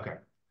freezing? Okay.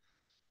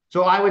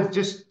 So I would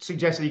just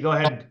suggest that you go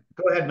ahead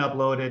and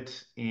upload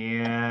it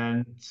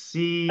and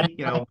see,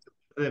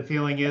 the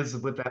feeling is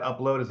with that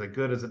upload. Is it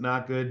good? Is it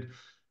not good?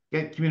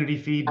 Get community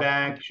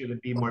feedback. Should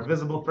it be more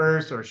visible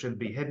first, or should it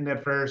be hidden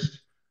at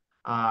first?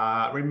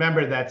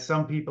 Remember that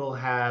some people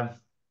have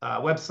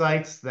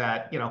websites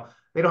that,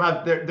 they don't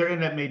have, their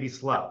internet may be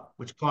slow,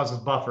 which causes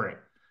buffering.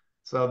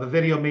 So the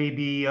video may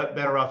be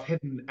better off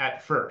hidden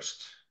at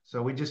first.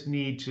 So we just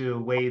need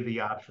to weigh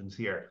the options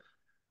here.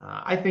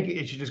 I think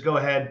it should just go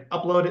ahead,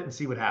 upload it, and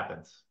see what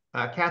happens.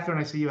 Catherine,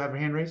 I see you have your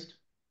hand raised.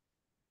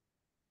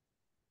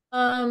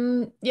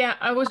 Yeah,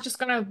 I was just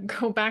gonna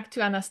go back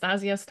to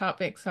Anastasia's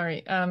topic,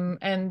 sorry.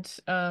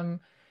 Because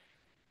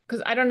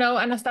I don't know,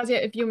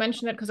 Anastasia, if you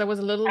mentioned it, because I was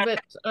a little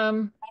bit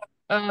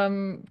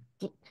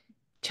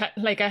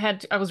like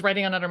I was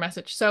writing another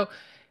message. So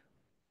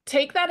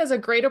take that as a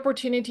great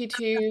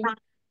opportunity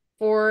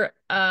for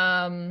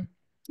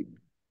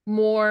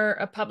more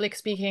a public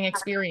speaking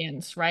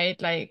experience,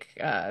 right? Like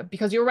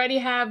because you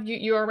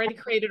already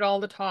created all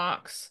the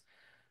talks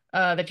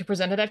that you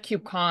presented at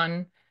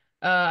KubeCon.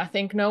 I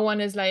think no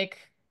one is like,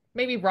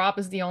 maybe Rob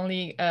is the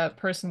only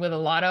person with a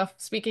lot of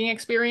speaking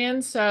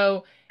experience.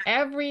 So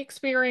every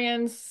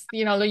experience,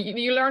 you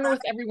learn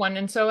with everyone.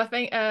 And so I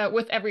think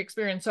with every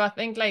experience. So I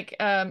think like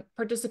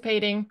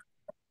participating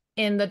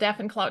in the Deaf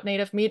and Cloud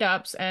Native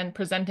meetups and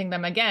presenting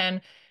them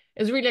again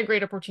is really a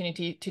great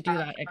opportunity to do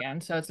that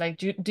again. So it's like,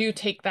 do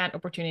take that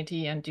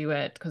opportunity and do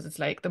it, because it's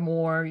like the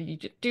more you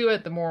do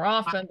it, the more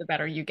often, the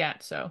better you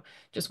get. So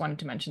just wanted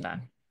to mention that.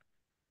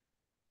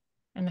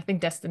 And I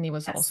think Destiny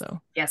was Yes.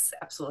 also. Yes,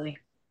 absolutely.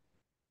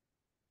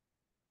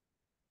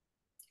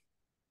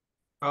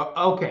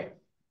 Okay.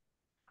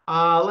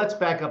 Let's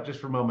back up just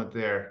for a moment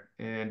there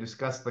and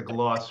discuss the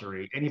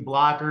glossary. Any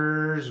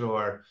blockers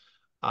or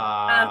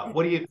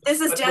what do you? This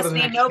is what are the Destiny.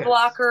 next No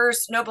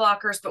steps?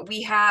 blockers, but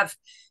we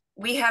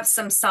have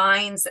some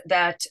signs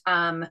that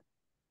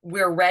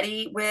we're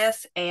ready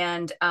with,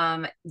 and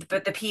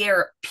but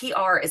the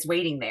PR is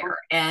waiting there,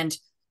 and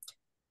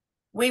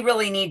we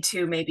really need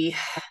to maybe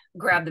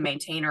grab the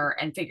maintainer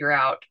and figure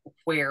out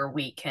where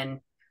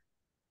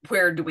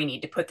do we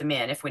need to put them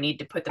in, if we need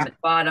to put them at the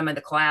bottom of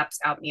the collapse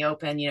out in the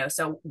open,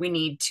 so we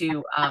need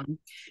to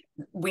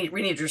we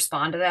need to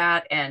respond to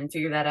that and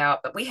figure that out.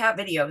 But we have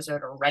videos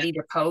that are ready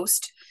to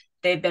post.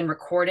 They've been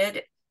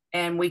recorded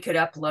and we could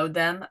upload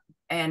them,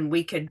 and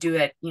we could do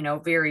it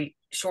very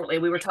shortly.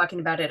 We were talking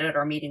about it at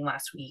our meeting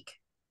last week.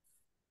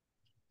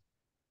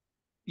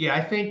 Yeah,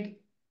 I think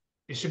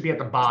it should be at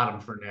the bottom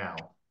for now,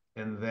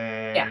 and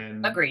Yeah,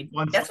 then agreed.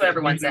 once That's the what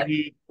everyone said.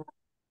 community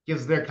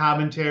gives their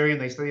commentary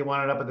and they say they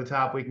want it up at the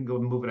top, we can go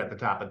and move it at the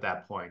top at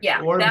that point.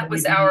 Yeah, Or that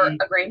was our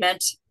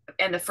agreement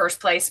in the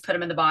first place. Put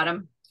them in the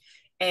bottom,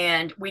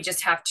 and we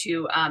just have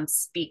to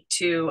speak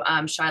to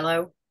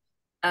Shiloh,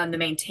 the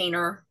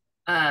maintainer,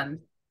 and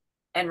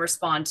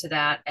respond to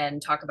that and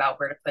talk about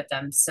where to put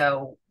them.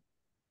 So,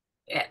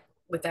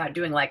 without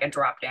doing like a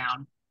drop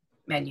down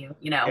menu,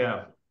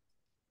 Yeah.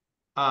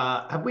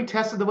 Have we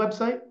tested the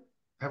website?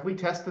 Have we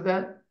tested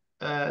that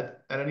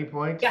at any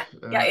point? Yeah,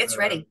 it's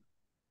ready.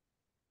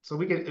 So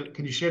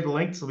can you share the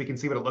link so we can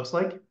see what it looks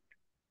like?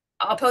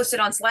 I'll post it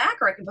on Slack,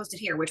 or I can post it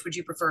here. Which would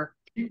you prefer?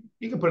 You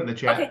can put it in the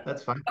chat. Okay.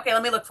 That's fine. Okay,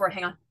 let me look for it.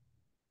 Hang on.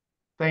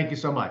 Thank you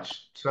so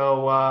much.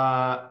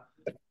 So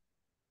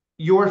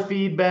your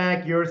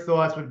feedback, your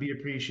thoughts would be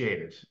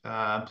appreciated.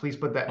 Please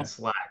put that in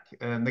Slack,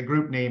 and the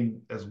group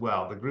name as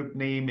well. The group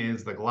name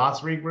is the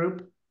Glossary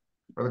Group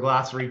or the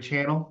Glossary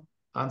Channel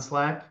on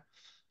Slack.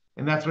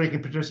 And that's where you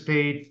can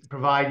participate,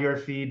 provide your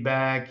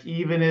feedback,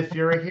 even if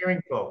you're a hearing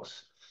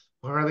folks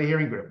or the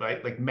hearing group,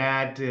 right? Like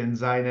Matt and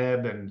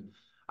Zainab, and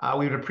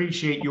we would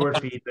appreciate your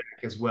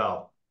feedback as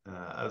well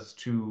as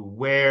to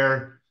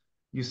where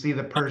you see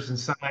the person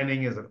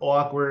signing. Is it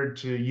awkward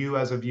to you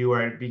as a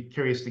viewer? I'd be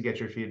curious to get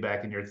your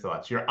feedback and your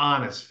thoughts. Your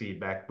honest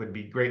feedback would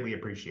be greatly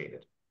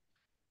appreciated.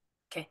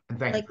 Okay. And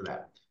thank you for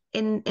that.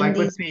 In Like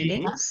with these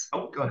meetings?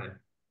 Oh, go ahead.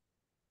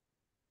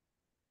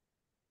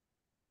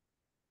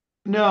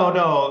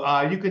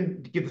 No, you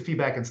can give the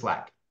feedback in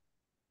Slack.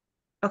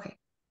 Okay.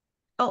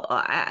 Oh,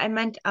 I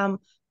meant, are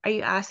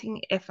you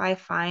asking if I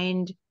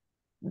find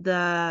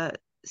the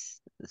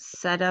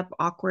setup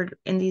awkward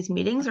in these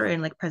meetings or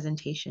in like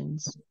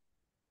presentations?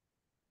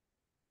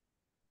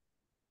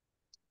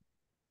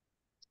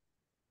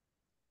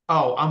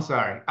 Oh, I'm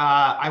sorry.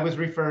 I was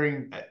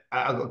referring,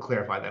 I'll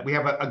clarify that. We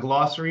have a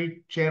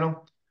glossary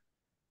channel.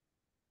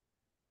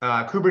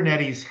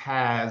 Kubernetes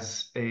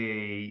has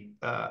a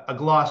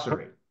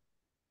glossary,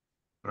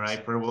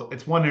 right?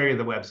 It's one area of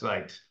the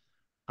website.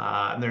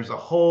 And there's a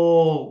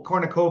whole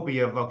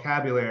cornucopia of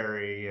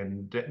vocabulary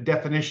and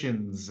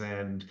definitions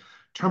and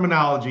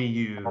terminology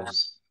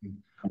used.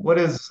 What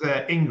is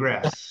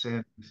ingress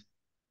and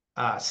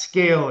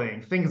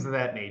scaling, things of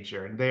that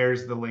nature. And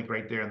there's the link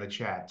right there in the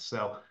chat.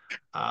 So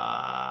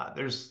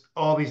there's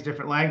all these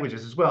different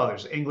languages as well.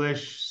 There's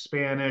English,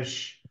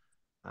 Spanish,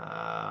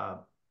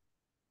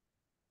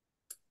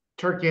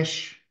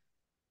 Turkish,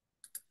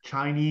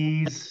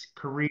 Chinese,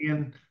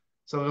 Korean.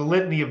 So a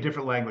litany of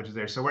different languages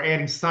there. So we're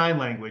adding sign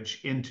language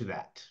into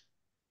that.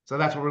 So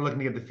that's what we're looking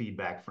to get the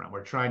feedback from.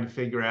 We're trying to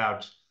figure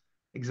out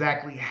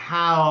exactly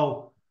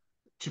how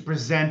to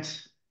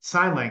present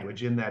sign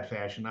language in that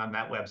fashion on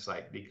that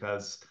website,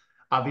 because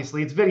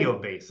obviously it's video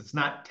based, it's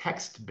not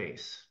text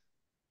based.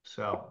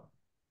 So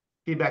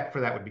feedback for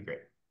that would be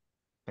great.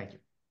 Thank you.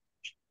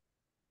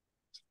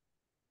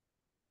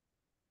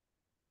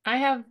 I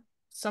have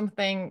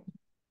something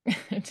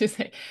to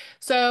say.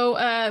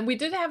 So we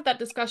did have that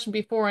discussion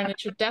before, and it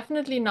should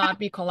definitely not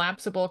be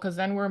collapsible, because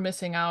then we're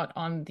missing out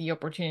on the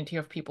opportunity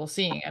of people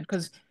seeing it.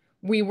 Because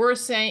we were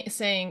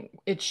saying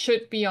it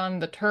should be on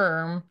the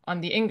term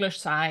on the English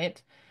side,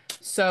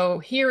 so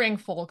hearing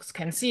folks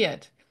can see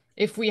it.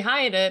 If we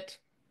hide it,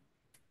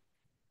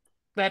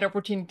 that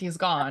opportunity is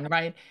gone,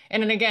 right?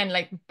 And then again,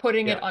 like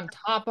putting it Yeah. on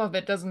top of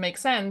it doesn't make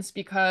sense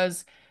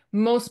because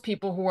most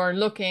people who are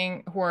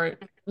looking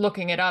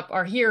it up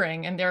are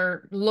hearing and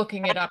they're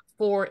looking it up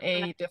for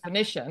a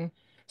definition.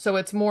 So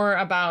it's more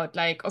about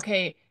like,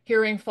 okay,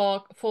 hearing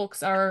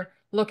folks are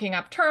looking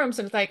up terms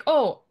and it's like,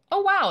 oh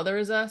wow, there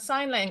is a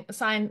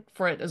sign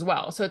for it as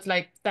well. So it's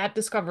like that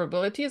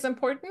discoverability is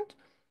important.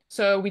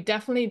 So we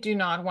definitely do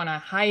not want to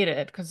hide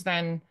it because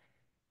then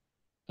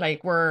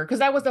like because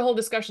that was the whole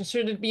discussion.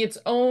 Should it be its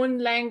own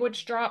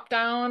language drop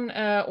down,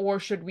 or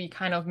should we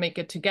kind of make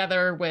it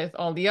together with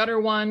all the other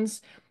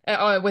ones,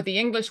 with the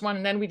English one?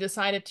 And then we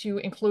decided to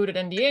include it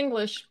in the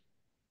English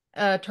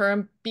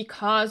term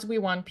because we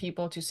want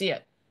people to see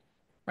it,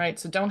 right?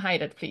 So don't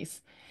hide it,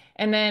 please.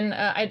 And then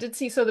I did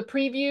see, so the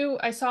preview,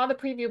 I saw the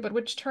preview, but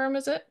which term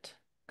is it?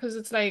 Because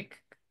it's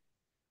like,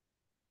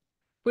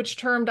 which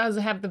term does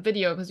it have the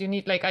video? Because you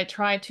need, like, I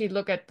tried to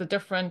look at the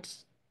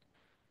different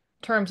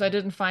terms. I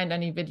didn't find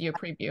any video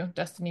preview.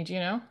 Destiny, do you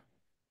know?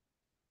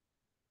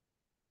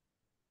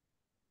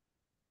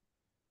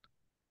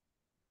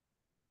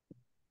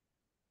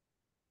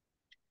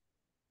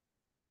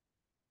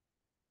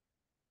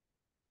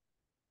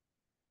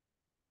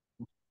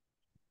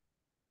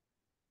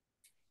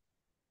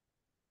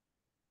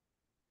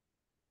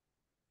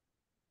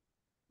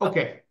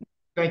 Okay.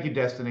 Thank you,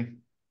 Destiny,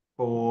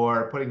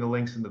 for putting the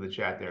links into the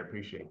chat there.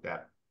 Appreciate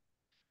that.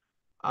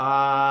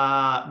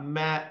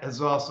 Matt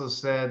has also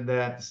said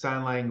that the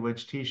sign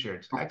language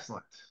t-shirts.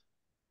 Excellent.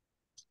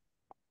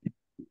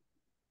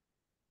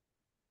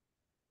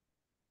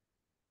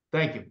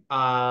 Thank you.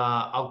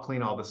 I'll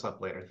clean all this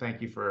up later.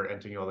 Thank you for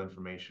entering all the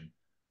information.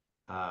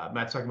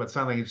 Matt's talking about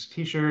sign language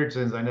t-shirts,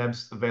 and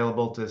Zainab's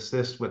available to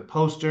assist with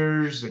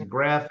posters and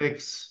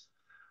graphics,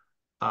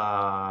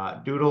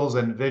 doodles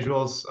and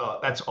visuals.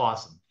 That's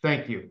awesome.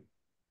 Thank you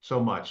so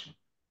much.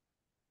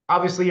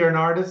 Obviously, you're an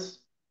artist.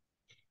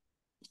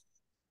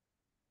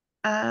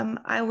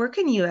 I work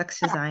in UX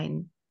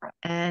design,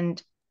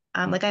 and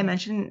like I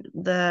mentioned,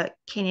 the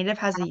Knative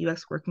has a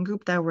UX working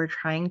group that we're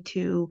trying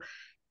to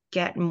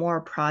get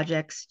more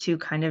projects to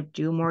kind of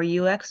do more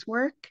UX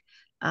work.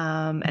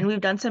 And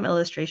we've done some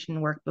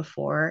illustration work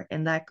before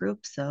in that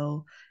group.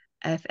 So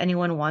if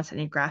anyone wants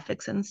any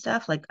graphics and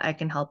stuff, like I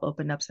can help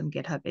open up some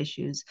GitHub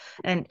issues.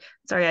 And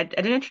sorry, I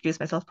didn't introduce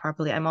myself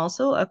properly. I'm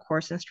also a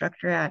course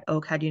instructor at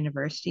OCAD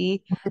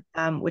University,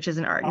 which is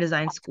an art and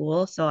design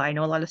school. So I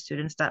know a lot of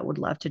students that would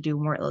love to do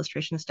more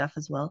illustration stuff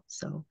as well.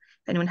 So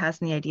if anyone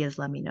has any ideas,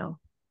 let me know.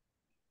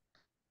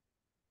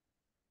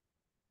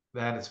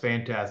 That is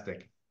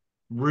fantastic.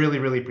 Really,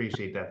 really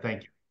appreciate that.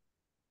 Thank you.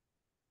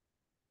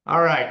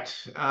 All right.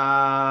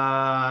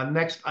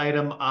 Next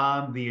item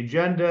on the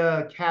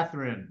agenda,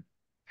 Catherine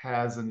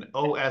has an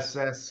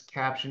OSS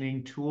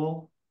captioning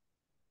tool.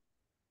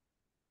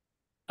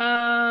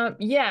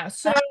 Yeah,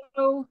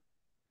 so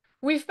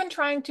we've been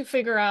trying to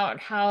figure out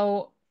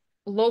how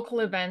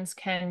local events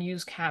can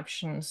use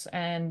captions.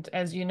 And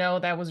as you know,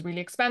 that was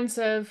really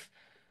expensive.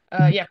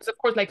 Yeah, because of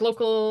course, like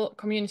local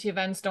community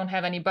events don't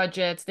have any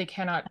budgets. They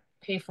cannot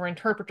pay for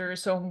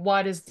interpreters. So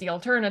what is the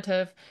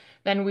alternative?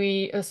 Then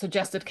we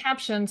suggested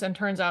captions, and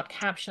turns out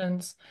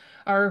captions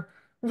are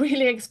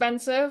really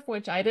expensive,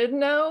 which I didn't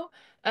know.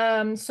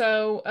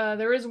 So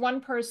there is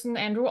one person,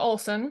 Andrew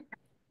Olson.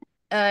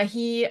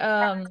 He is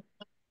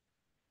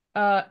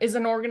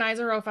an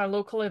organizer of a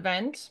local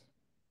event.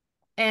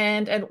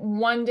 And at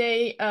one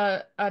day,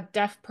 a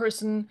deaf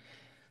person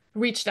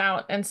reached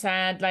out and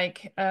said,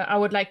 like, I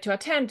would like to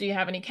attend. Do you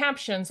have any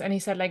captions? And he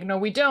said, like, no,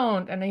 we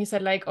don't. And then he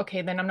said, like,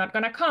 okay, then I'm not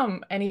gonna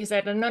come. And he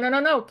said, no, no, no,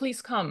 no,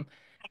 please come.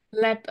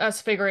 Let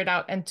us figure it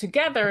out. And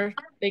together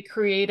they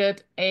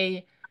created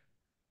a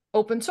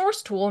open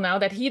source tool now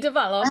that he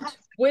developed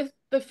with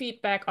the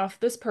feedback of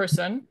this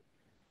person.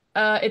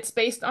 It's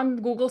based on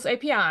Google's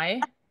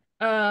API.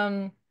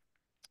 Um,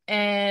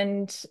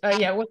 and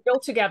yeah, it was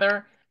built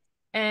together.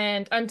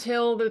 And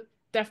until the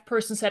deaf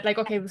person said, like,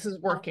 okay, this is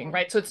working,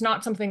 right? So it's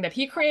not something that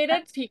he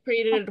created. He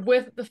created it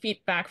with the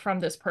feedback from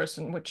this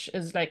person, which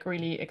is like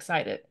really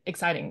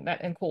exciting that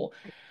and cool.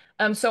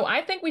 So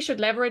I think we should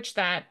leverage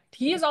that.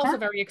 He is also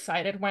very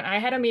excited. When I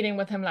had a meeting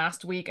with him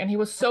last week, and he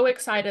was so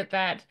excited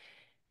that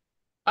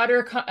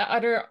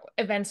other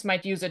events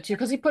might use it too,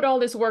 because he put all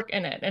this work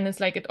in it. And it's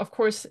like, of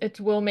course, it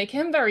will make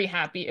him very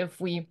happy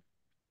if we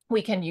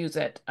can use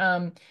it.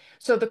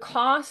 So the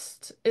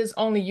cost is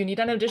only you need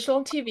an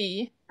additional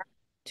TV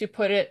to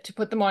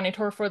put the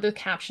monitor for the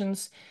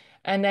captions,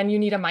 and then you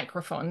need a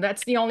microphone.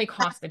 That's the only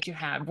cost that you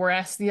have,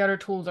 whereas the other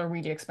tools are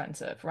really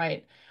expensive,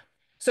 right?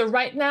 So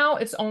right now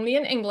it's only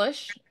in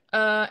English,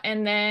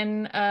 and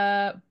then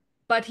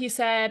but he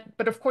said,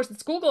 but of course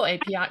it's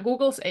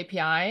Google's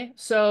API,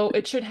 so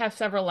it should have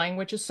several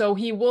languages. So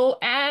he will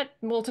add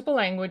multiple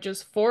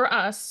languages for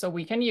us so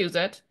we can use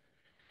it.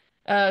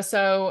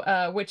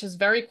 Which is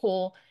very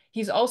cool.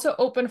 He's also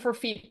open for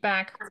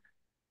feedback,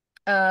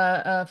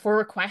 for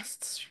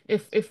requests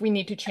if we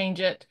need to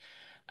change it.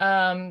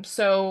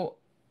 So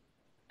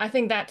I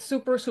think that's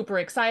super, super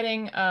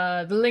exciting.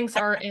 The links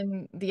are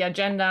in the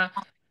agenda.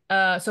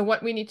 So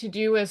what we need to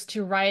do is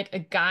to write a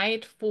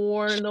guide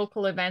for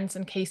local events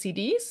and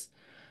KCDs,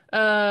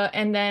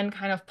 and then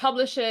kind of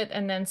publish it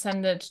and then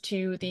send it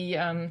to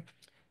the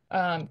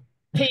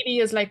Katie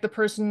is like the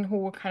person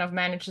who kind of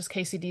manages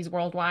KCDs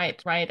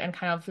worldwide, right? And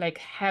kind of like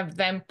have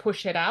them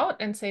push it out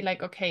and say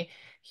like, okay,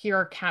 here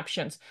are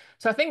captions.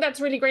 So I think that's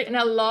really great. And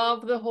I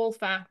love the whole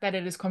fact that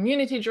it is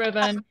community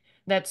driven,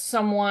 that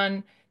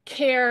someone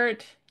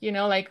cared, you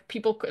know, like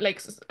people,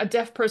 like a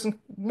deaf person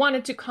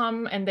wanted to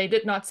come and they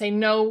did not say,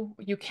 no,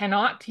 you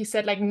cannot. He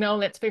said like, no,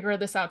 let's figure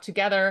this out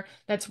together.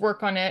 Let's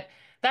work on it.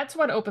 That's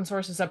what open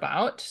source is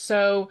about.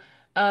 So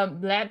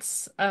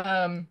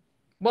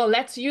well,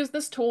 let's use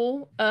this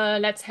tool.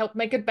 Let's help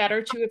make it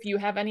better too if you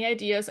have any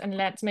ideas, and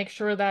let's make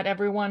sure that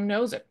everyone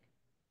knows it.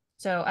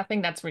 So I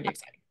think that's really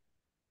exciting.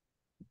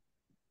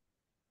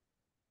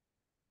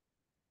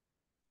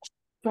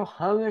 So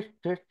how is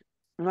this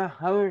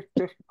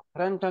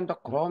different than the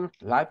Chrome's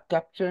live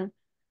caption?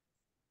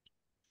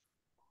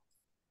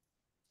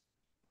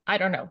 I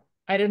don't know.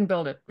 I didn't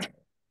build it.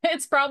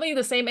 It's probably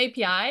the same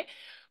API.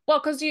 Well,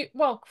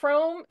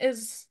 Chrome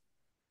is,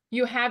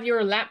 you have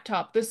your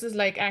laptop. This is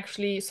like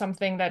actually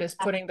something that is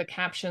putting the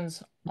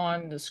captions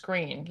on the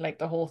screen, like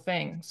the whole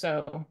thing.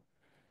 So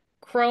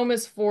Chrome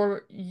is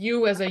for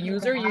you as a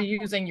user, you're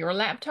using your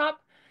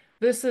laptop.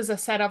 This is a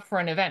setup for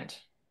an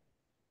event.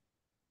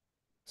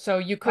 So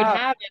you could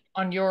have it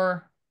on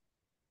your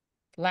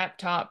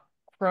laptop,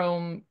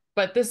 Chrome,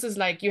 but this is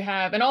like you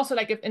have, and also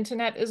like if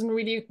internet isn't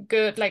really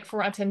good, like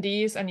for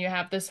attendees, and you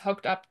have this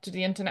hooked up to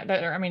the internet,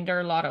 I mean, there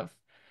are a lot of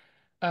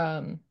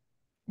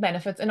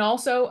benefits. And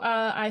also,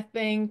 I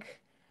think,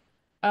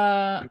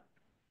 what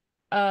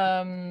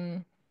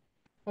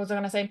was I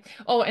gonna say?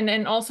 Oh, and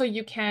then also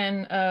you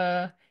can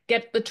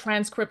get the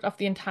transcript of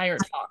the entire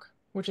talk,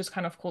 which is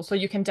kind of cool. So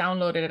you can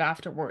download it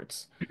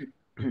afterwards.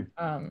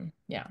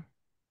 Yeah.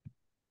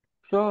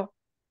 So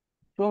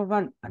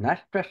when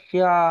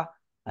Anastasia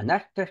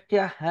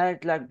has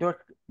like those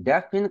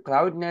deaf in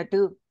cloud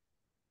native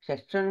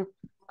sessions,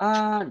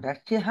 does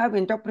she have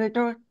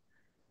interpreters?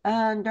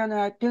 And then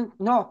I think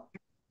no.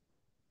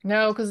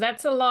 No, because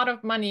that's a lot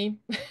of money.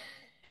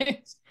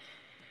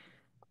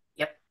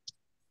 Yep.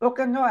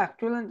 Okay, no,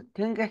 actually the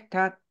thing is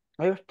that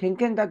I was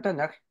thinking that the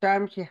next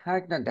time she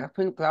has the deaf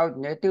in cloud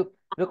native,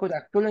 we could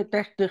actually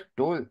test this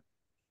tool.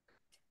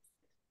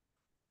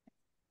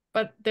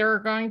 But there are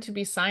going to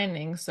be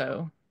signings,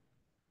 so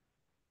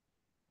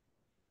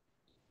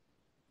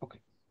Okay.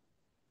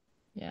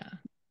 yeah.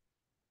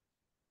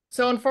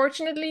 So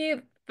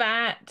unfortunately,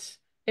 that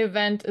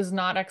event is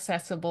not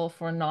accessible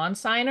for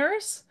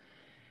non-signers.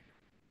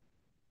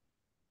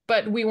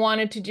 But we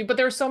wanted to do, but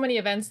there are so many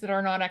events that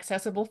are not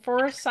accessible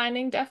for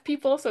signing deaf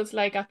people. So it's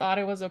like I thought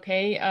it was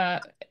okay.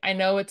 I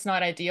know it's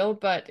not ideal,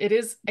 but it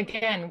is,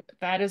 again,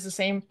 that is the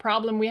same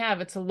problem we have.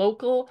 It's a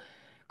local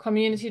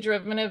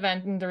community-driven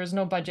event and there is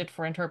no budget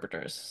for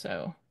interpreters.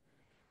 So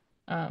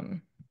I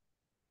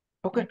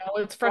Okay. know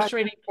it's But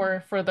frustrating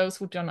for those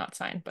who do not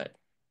sign, but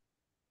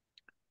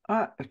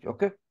it's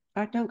okay.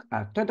 I think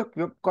after the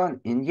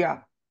KubeCon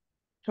India,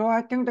 so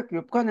I think the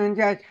KubeCon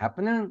India is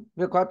happening.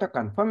 We got a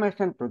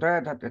confirmation today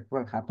that it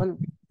will happen.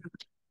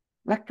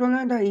 Actually,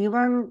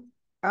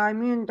 I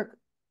mean,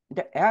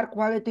 the air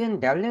quality in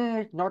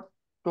Delhi is not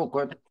too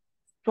good.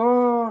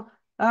 So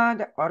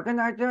the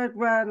organizers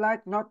were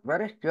like not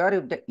very sure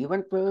if the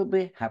event will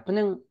be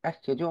happening as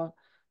scheduled,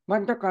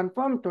 but the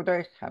confirmed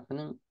today is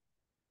happening.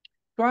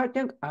 So I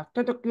think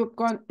after the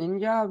KubeCon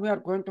India, we are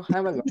going to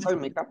have a local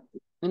meetup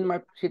in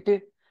my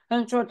city.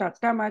 And so that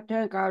time I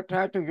think I'll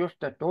try to use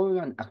the tool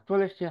and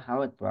actually see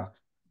how it works.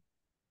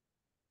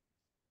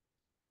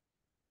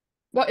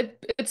 well,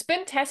 it's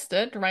been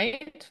tested,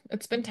 right?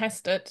 It's been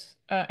tested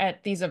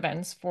at these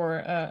events for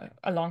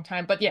a long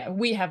time, but yeah,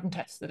 we haven't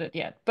tested it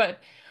yet. But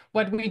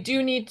what we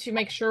do need to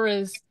make sure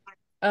is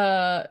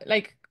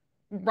like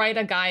write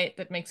a guide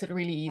that makes it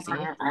really easy.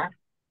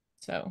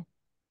 So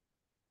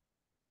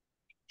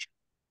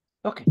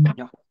Okay,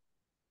 yeah.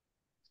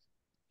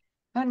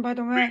 And by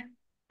the way,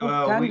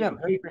 Sandhya,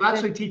 good We wishes.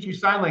 actually teach you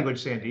sign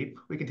language, Sandeep.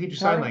 We can teach you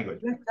sign Sorry, language.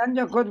 yes,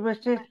 Sandhya, good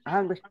wishes.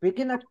 I'm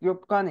speaking at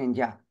KubeCon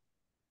India.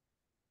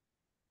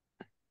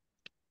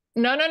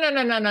 no.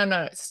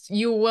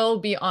 You will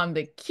be on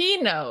the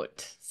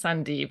keynote,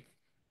 Sandeep,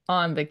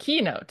 on the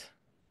keynote.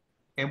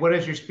 And what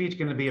is your speech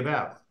going to be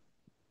about?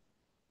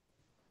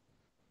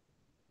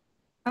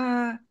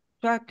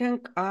 So I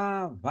think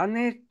one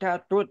is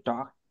two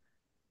talks.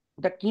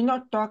 The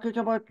keynote talk is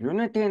about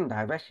unity and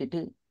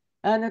diversity,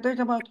 and it is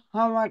about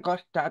how I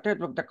got started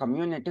with the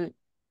community.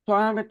 So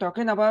I'll be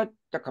talking about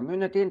the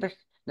community in the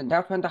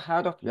deaf and the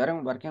hard of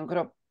hearing working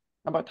group,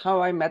 about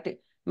how I met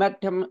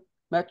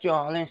you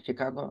all in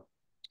Chicago.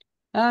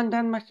 And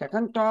then my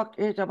second talk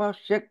is about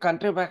Sikh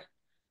contributors.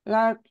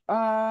 Like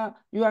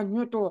you are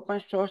new to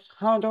open source,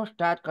 how do you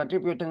start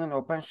contributing in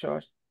open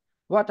source?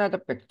 What are the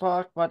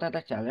pitfalls? What are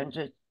the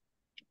challenges?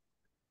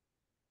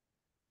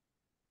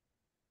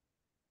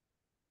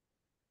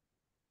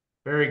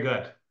 Very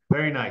good.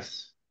 Very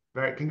nice.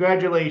 Very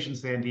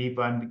congratulations, Sandeep,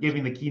 on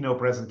giving the keynote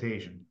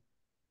presentation.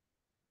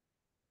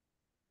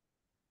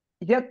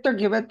 Yet to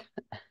give it.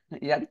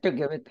 Yet to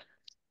give it.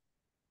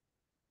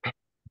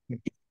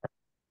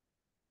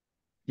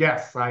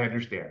 Yes, I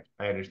understand.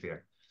 I understand.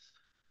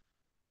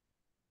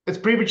 It's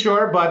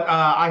premature, but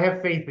I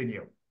have faith in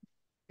you.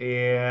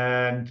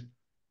 And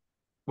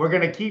we're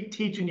going to keep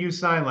teaching you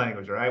sign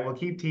language, all right? We'll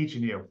keep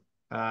teaching you.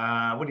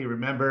 What do you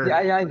remember?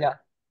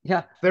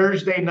 Yeah.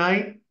 Thursday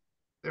night,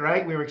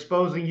 right? We were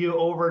exposing you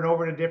over and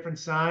over to different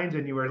signs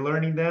and you were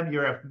learning them.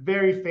 You're a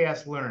very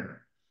fast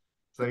learner.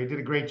 So you did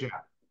a great job.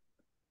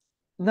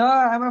 No,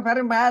 I'm a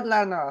very bad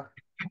learner.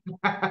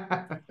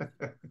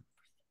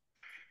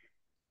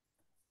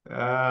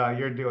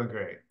 You're doing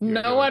great.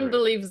 No one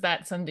believes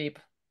that, Sandeep.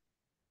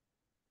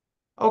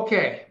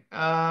 Okay.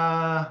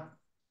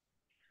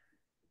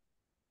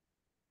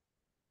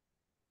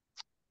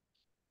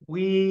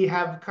 We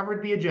have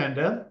covered the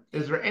agenda.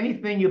 Is there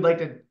anything you'd like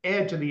to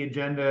add to the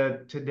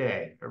agenda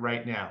today or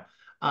right now?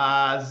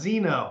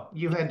 Zeno,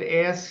 you had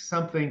asked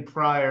something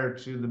prior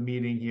to the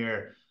meeting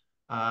here.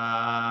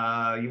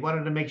 You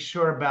wanted to make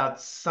sure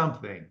about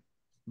something,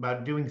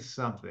 about doing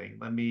something.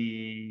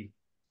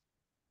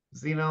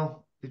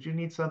 Zeno, did you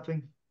need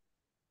something?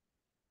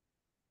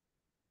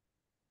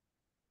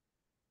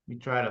 Let me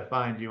try to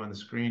find you on the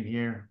screen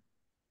here.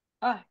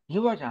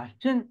 You were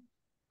asking.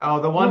 Oh,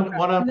 the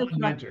one-on-one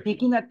mentor.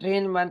 Taking a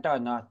train went or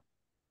not?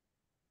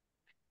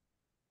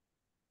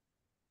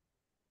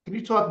 Can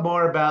you talk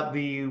more about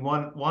the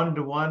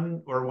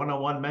one-to-one or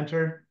one-on-one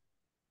mentor,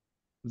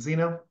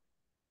 Zeno?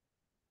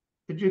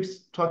 Could you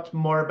talk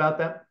more about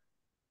that?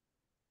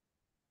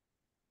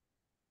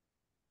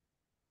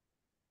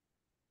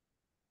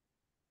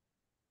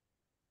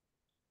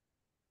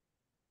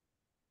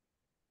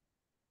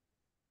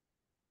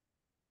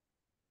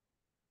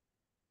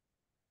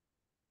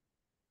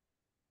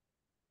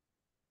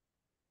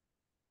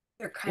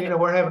 They're kind Zeno, of,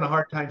 we're having a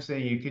hard time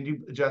seeing you. Can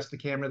you adjust the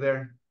camera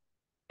there?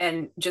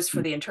 and just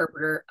for the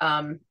interpreter,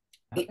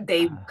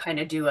 they kind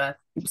of do a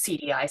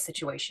CDI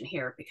situation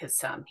here because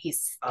he doesn't use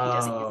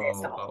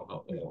ASL.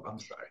 Oh, I'm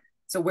sorry.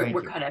 So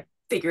we're kind of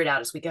figure it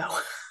out as we go.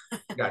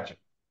 Gotcha.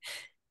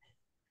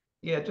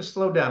 Yeah, just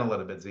slow down a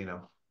little bit,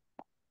 Zeno.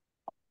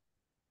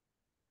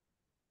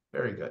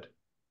 Very good.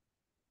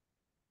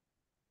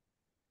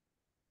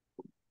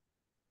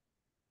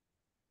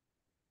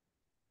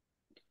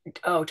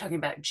 Oh, talking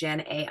about Gen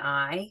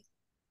AI.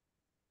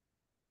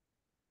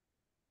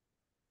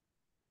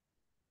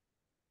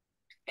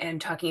 And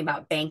talking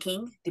about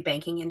banking, the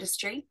banking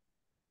industry.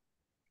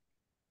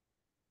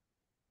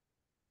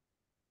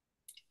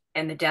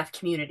 And the deaf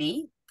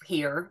community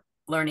here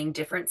learning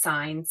different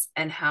signs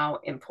and how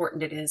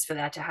important it is for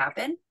that to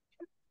happen.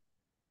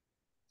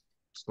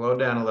 Slow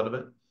down a little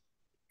bit.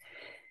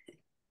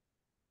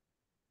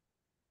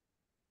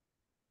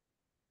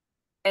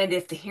 And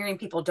if the hearing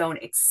people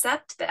don't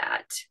accept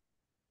that,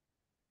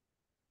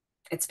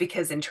 it's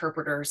because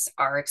interpreters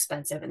are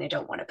expensive and they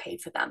don't want to pay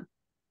for them.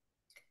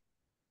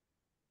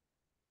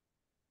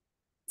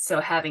 So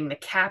having the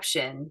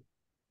caption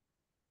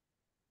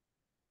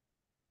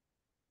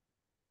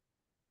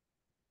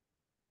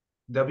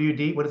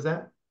WD, what is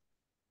that?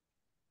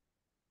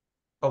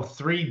 Oh,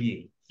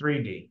 3D.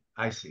 3D.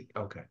 I see.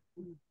 Okay.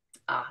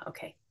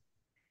 Okay.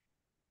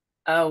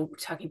 Oh,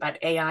 talking about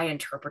AI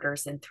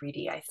interpreters in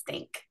 3D, I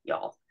think,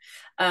 y'all.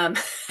 And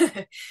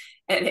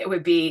it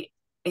would be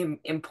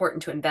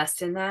important to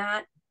invest in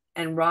that.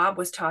 And Rob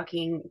was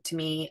talking to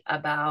me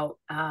about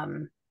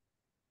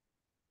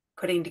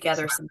putting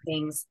together some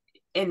things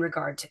in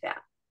regard to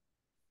that.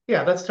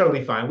 Yeah, that's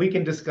totally fine. We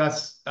can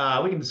discuss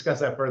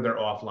that further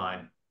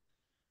offline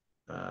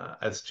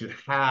as to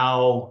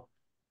how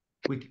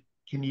we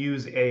can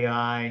use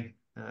AI,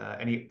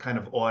 any kind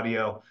of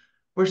audio.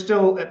 We're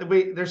still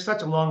there's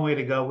such a long way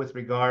to go with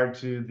regard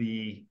to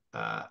the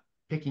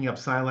picking up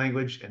sign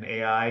language and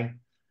AI.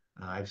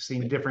 I've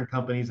seen different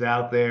companies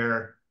out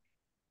there.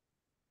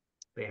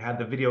 They have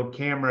the video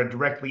camera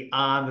directly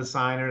on the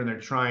signer and they're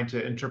trying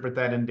to interpret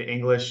that into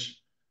English.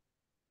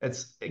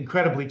 It's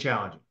incredibly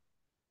challenging,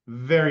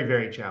 very,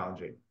 very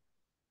challenging.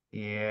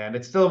 And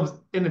it's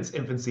still in its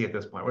infancy at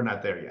this point. We're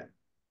not there yet.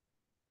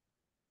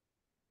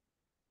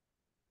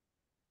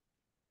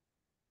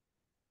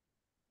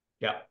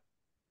 Yeah.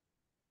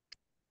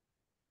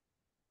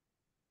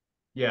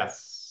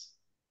 Yes.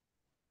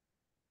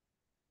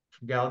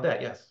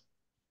 Gallaudet, yes.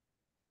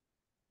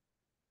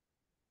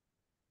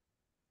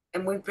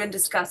 And we've been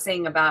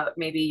discussing about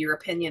maybe your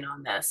opinion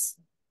on this.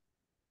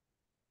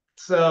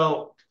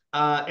 So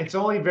it's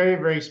only very,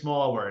 very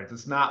small words.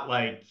 It's not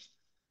like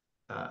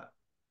an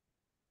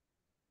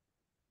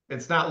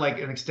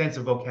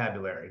extensive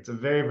vocabulary. It's a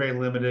very, very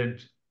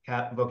limited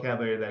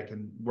vocabulary that it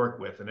can work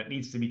with, and it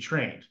needs to be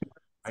trained.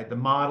 Right? The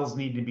models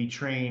need to be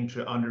trained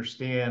to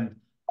understand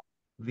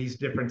these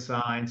different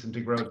signs and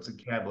to grow its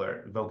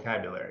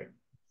vocabulary.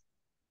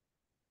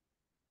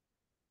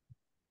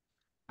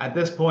 At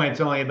this point,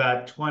 it's only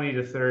about 20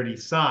 to 30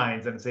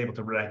 signs that it's able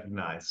to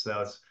recognize.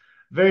 So it's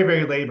very,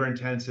 very labor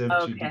intensive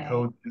to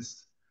decode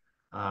this.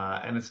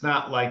 And it's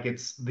not like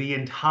it's the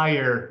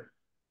entire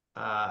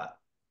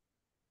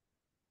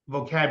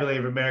vocabulary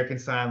of American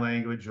Sign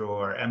Language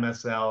or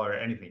MSL or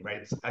anything,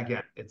 right?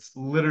 It's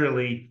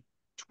literally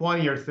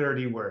 20 or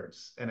 30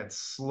 words, and it's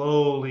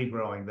slowly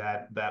growing.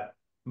 That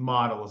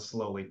model is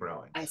slowly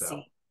growing. I So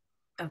see.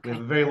 we Okay.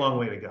 have a very long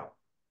way to go.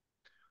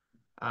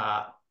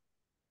 I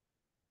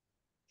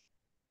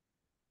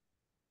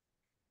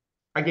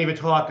gave a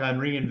talk on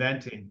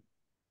reinventing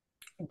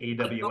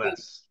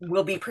AWS.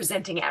 We'll be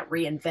presenting at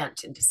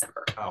reInvent in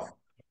December. Oh,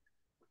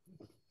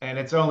 and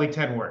it's only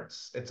 10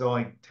 words. It's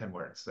only 10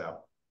 words. So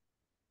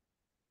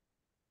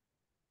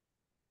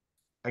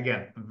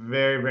again,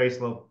 very, very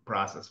slow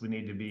process. We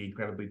need to be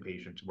incredibly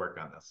patient to work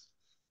on this.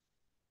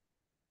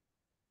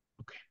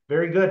 Okay,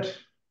 very good.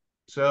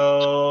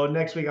 So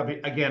next week, I'll be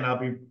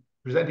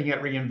presenting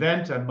at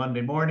reInvent on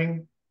Monday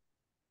morning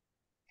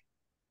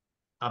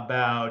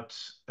about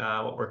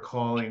what we're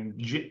calling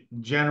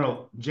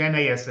Gen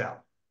ASL,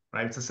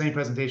 right? It's the same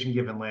presentation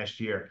given last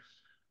year.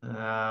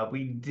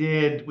 We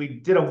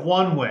did a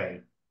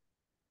one-way,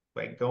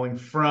 like going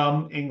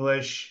from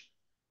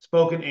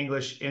spoken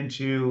English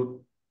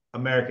into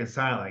American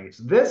Sign Language.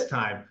 This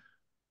time,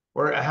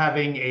 we're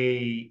having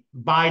a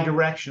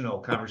bi-directional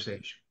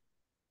conversation.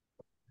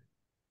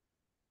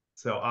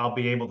 So I'll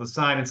be able to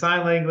sign in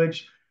sign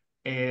language,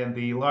 and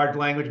the large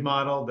language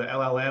model, the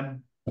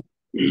LLM,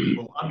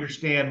 will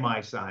understand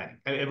my signing.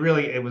 And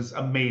it was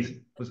amazing.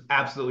 It was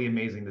absolutely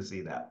amazing to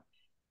see that.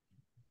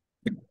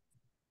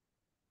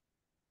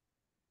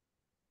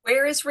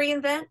 Where is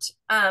reInvent?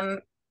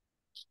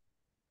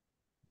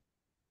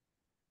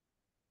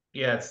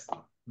 Yes,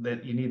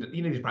 that you need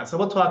these. So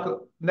we'll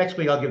talk next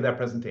week. I'll give that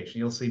presentation.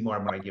 You'll see more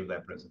when I give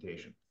that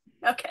presentation.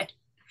 Okay.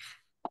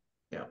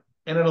 Yeah,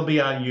 and it'll be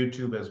on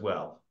YouTube as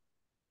well.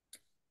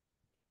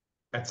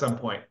 At some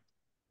point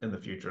in the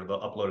future,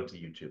 they'll upload it to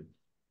YouTube.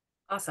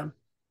 Awesome.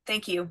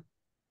 Thank you.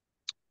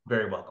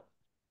 Very welcome.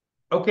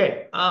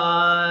 Okay.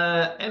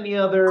 Any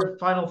other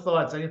final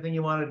thoughts? Anything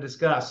you want to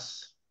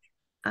discuss?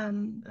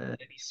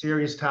 Any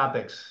serious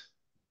topics?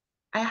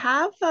 I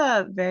have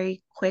a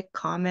very quick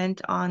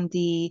comment on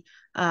the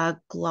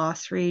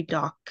glossary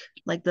doc,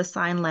 like the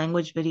sign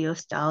language video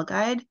style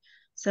guide.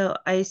 So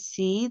I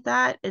see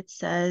that it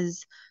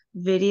says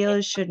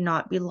videos should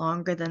not be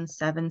longer than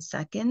 7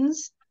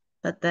 seconds,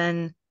 but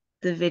then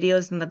the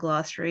videos in the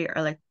glossary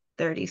are like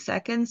 30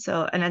 seconds.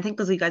 So, and I think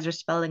because you guys are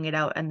spelling it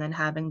out and then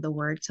having the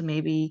word, so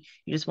maybe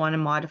you just want to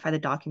modify the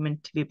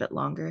document to be a bit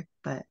longer,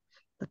 but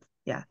that's,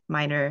 yeah,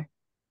 minor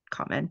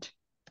comment.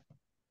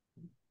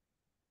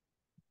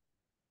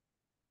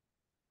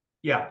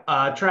 Yeah,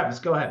 Travis,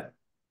 go ahead.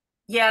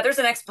 Yeah, there's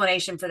an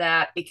explanation for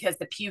that because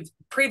the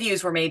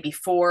previews were made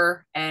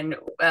before and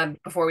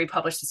before we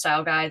published the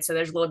style guide. So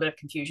there's a little bit of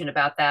confusion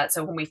about that.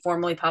 So when we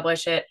formally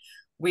publish it,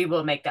 we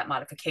will make that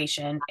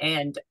modification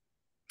and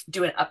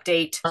do an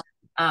update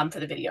for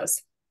the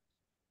videos.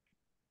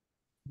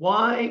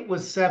 Why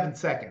was 7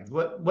 seconds?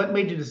 What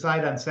made you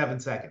decide on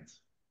 7 seconds?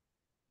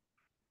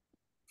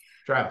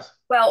 Travis.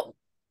 Well,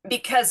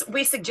 because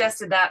we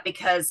suggested that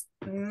because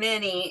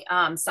many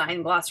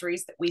sign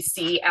glossaries that we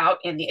see out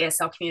in the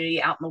ASL community,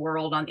 out in the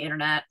world on the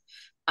internet,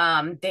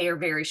 they are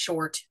very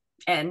short,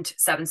 and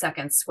 7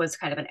 seconds was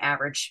kind of an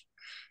average,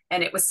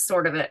 and it was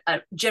sort of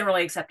a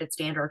generally accepted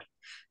standard.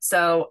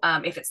 So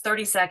if it's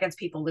 30 seconds,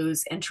 people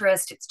lose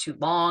interest. It's too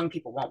long.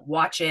 People won't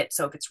watch it.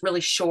 So if it's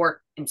really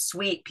short and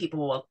sweet,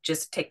 people will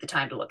just take the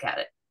time to look at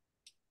it.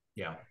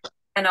 Yeah.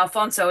 And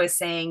Alfonso is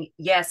saying,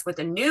 yes, with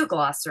a new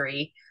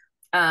glossary,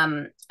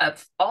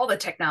 of all the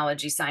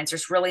technology signs,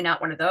 there's really not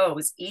one of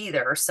those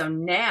either. So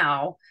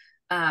now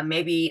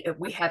maybe if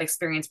we have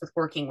experience with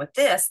working with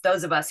this,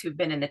 those of us who've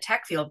been in the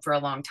tech field for a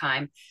long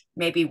time,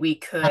 maybe we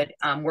could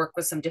work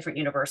with some different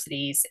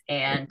universities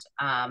and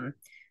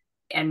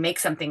make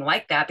something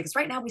like that, because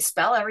right now we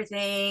spell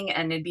everything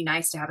and it'd be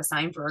nice to have a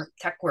sign for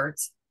tech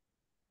words.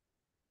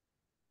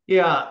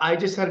 Yeah, I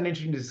just had an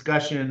interesting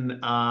discussion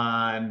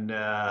on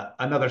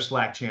another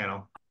Slack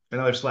channel,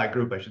 another Slack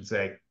group, I should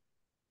say.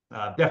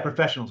 Deaf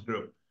professionals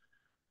group.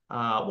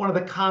 One of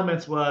the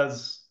comments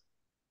was,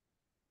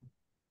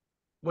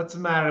 what's the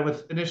matter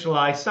with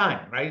initialized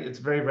sign, right? It's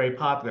very, very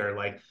popular,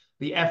 like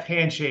the F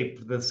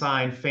hand-shaped, the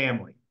sign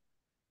family.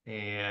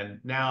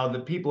 And now the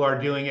people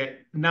are doing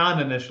it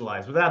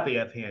non-initialized without the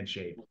F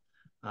hand-shape.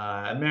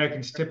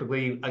 Americans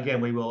typically,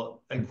 again, we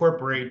will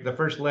incorporate the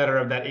first letter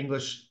of that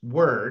English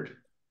word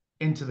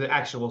into the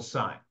actual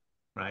sign,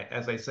 right?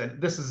 As I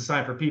said, this is a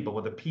sign for people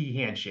with a P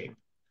handshake.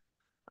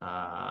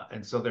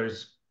 And so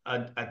there's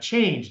a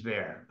change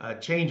there, a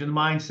change in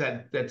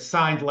mindset that's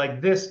signed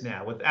like this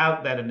now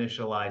without that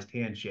initialized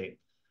handshake.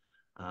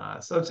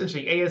 So it's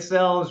interesting.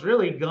 ASL is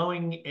really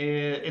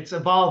it's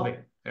evolving,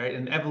 right?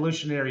 An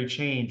evolutionary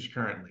change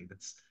currently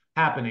that's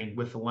happening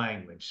with the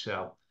language.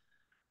 So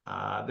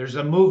there's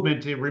a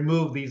movement to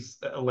remove these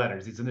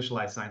letters, these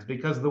initialized signs,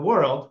 because the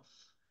world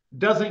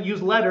doesn't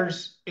use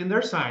letters in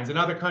their signs in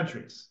other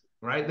countries,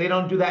 right? They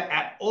don't do that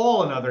at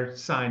all in other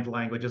signed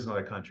languages in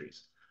other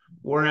countries.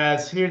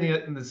 Whereas here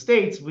in the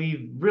States,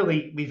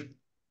 we've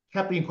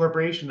kept the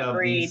incorporation of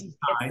these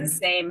signs.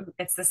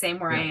 It's the same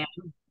where I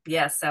am.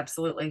 Yes,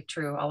 absolutely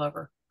true all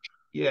over.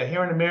 Yeah,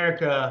 here in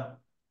America,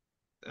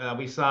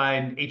 we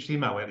sign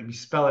HTML. We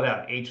spell it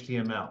out,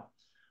 HTML.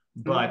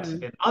 But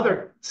Mhm. in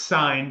other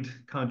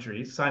signed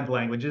countries, signed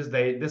languages,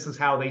 this is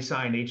how they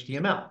sign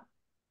HTML,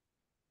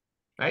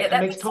 right? Yeah, It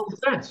that makes makes total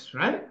sense,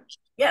 right?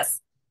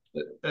 yes.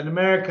 In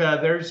America,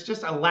 there's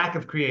just a lack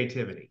of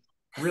creativity.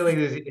 Really,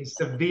 there's a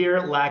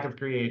severe lack of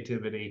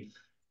creativity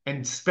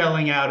and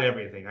spelling out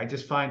everything. I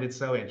just find it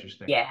so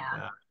interesting.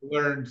 Yeah.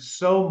 Learned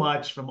so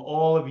much from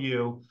all of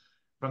you,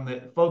 from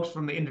the folks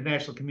from the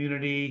international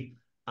community,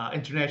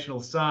 international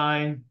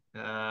sign.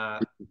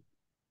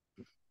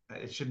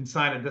 It shouldn't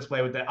sign it this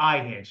way with the I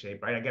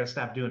handshake, right? I got to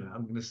stop doing it.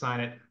 I'm going to sign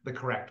it the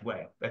correct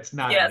way. That's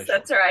not an Yes, issue.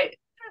 that's right.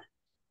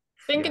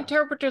 I think Yeah.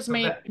 interpreters So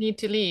may that, need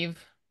to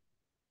leave.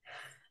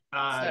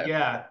 So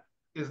yeah.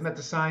 Isn't that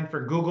the sign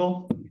for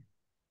Google?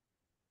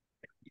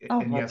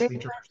 Oh, And what yes, is the my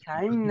interpreter.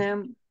 sign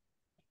name?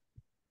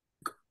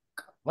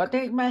 What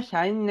is my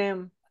sign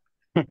name?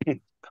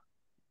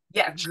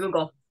 Yeah,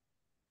 Google.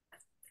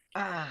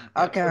 Yeah,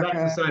 Okay, so that's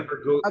the okay. sign for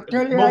Google.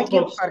 Actually, I Most keep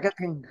folks,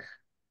 forgetting.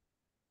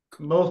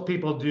 most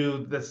people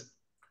do this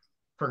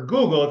for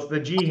Google. It's the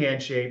G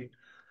handshake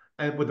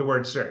and with the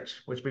word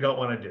search, which we don't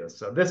want to do.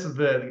 So this is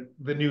the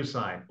new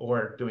sign,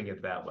 or doing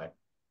it that way.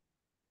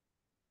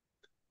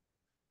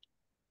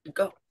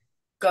 Go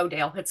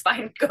Dale. It's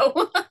fine.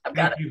 Go. I've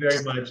got Thank you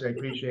very much. I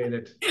appreciate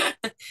it.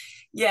 it.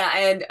 Yeah,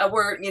 and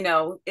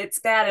it's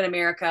bad in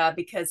America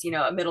because,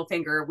 a middle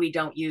finger, we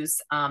don't use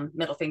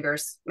middle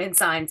fingers in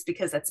signs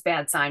because that's a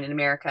bad sign in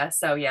America.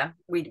 So yeah,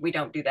 we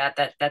don't do that.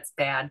 That's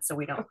bad. So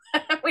we don't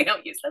we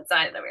don't use that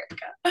sign in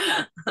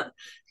America.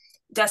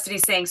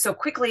 Destiny's saying, so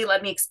quickly,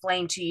 let me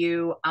explain to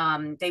you.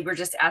 They were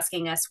just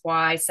asking us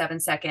why 7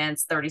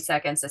 seconds, 30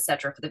 seconds,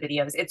 etc. for the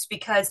videos. It's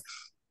because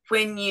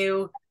when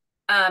you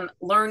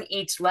learn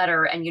each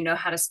letter and you know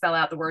how to spell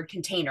out the word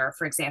container,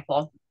 for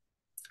example,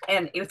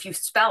 and if you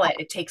spell it,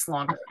 it takes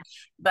longer.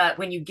 But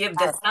when you give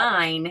the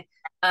sign,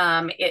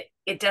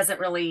 it doesn't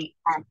really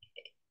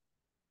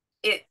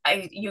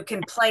you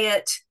can play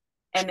it,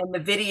 and then the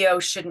video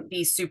shouldn't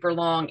be super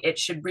long. It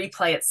should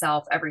replay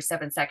itself every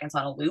 7 seconds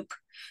on a loop.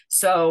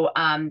 So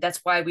that's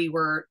why we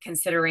were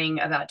considering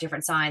about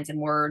different signs and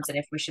words, and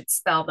if we should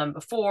spell them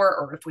before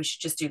or if we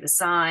should just do the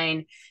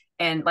sign.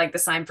 And like the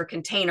sign for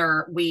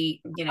container,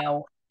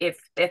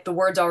 if the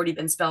word's already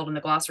been spelled in the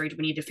glossary, do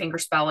we need to finger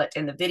spell it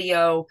in the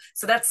video?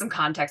 So that's some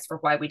context for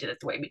why we did it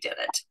the way we did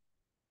it.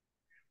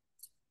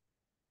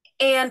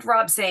 And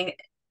Rob saying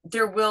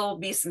there will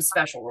be some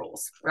special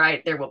rules,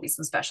 right? There will be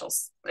some special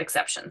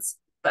exceptions,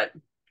 but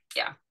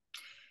yeah.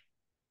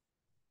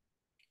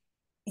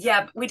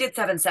 Yeah, we did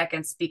 7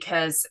 seconds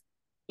because,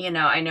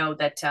 I know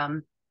that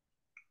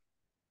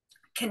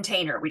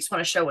container, we just want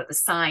to show what the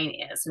sign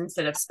is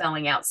instead of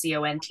spelling out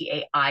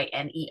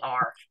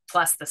CONTAINER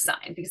plus the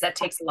sign, because that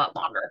takes a lot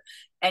longer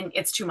and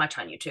it's too much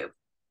on YouTube.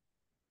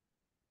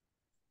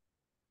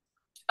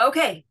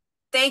 Okay.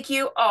 Thank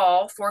you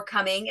all for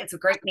coming. It's a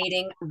great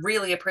meeting.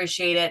 Really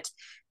appreciate it.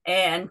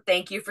 And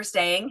thank you for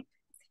staying.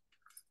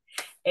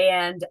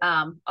 And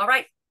all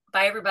right.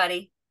 Bye,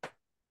 everybody.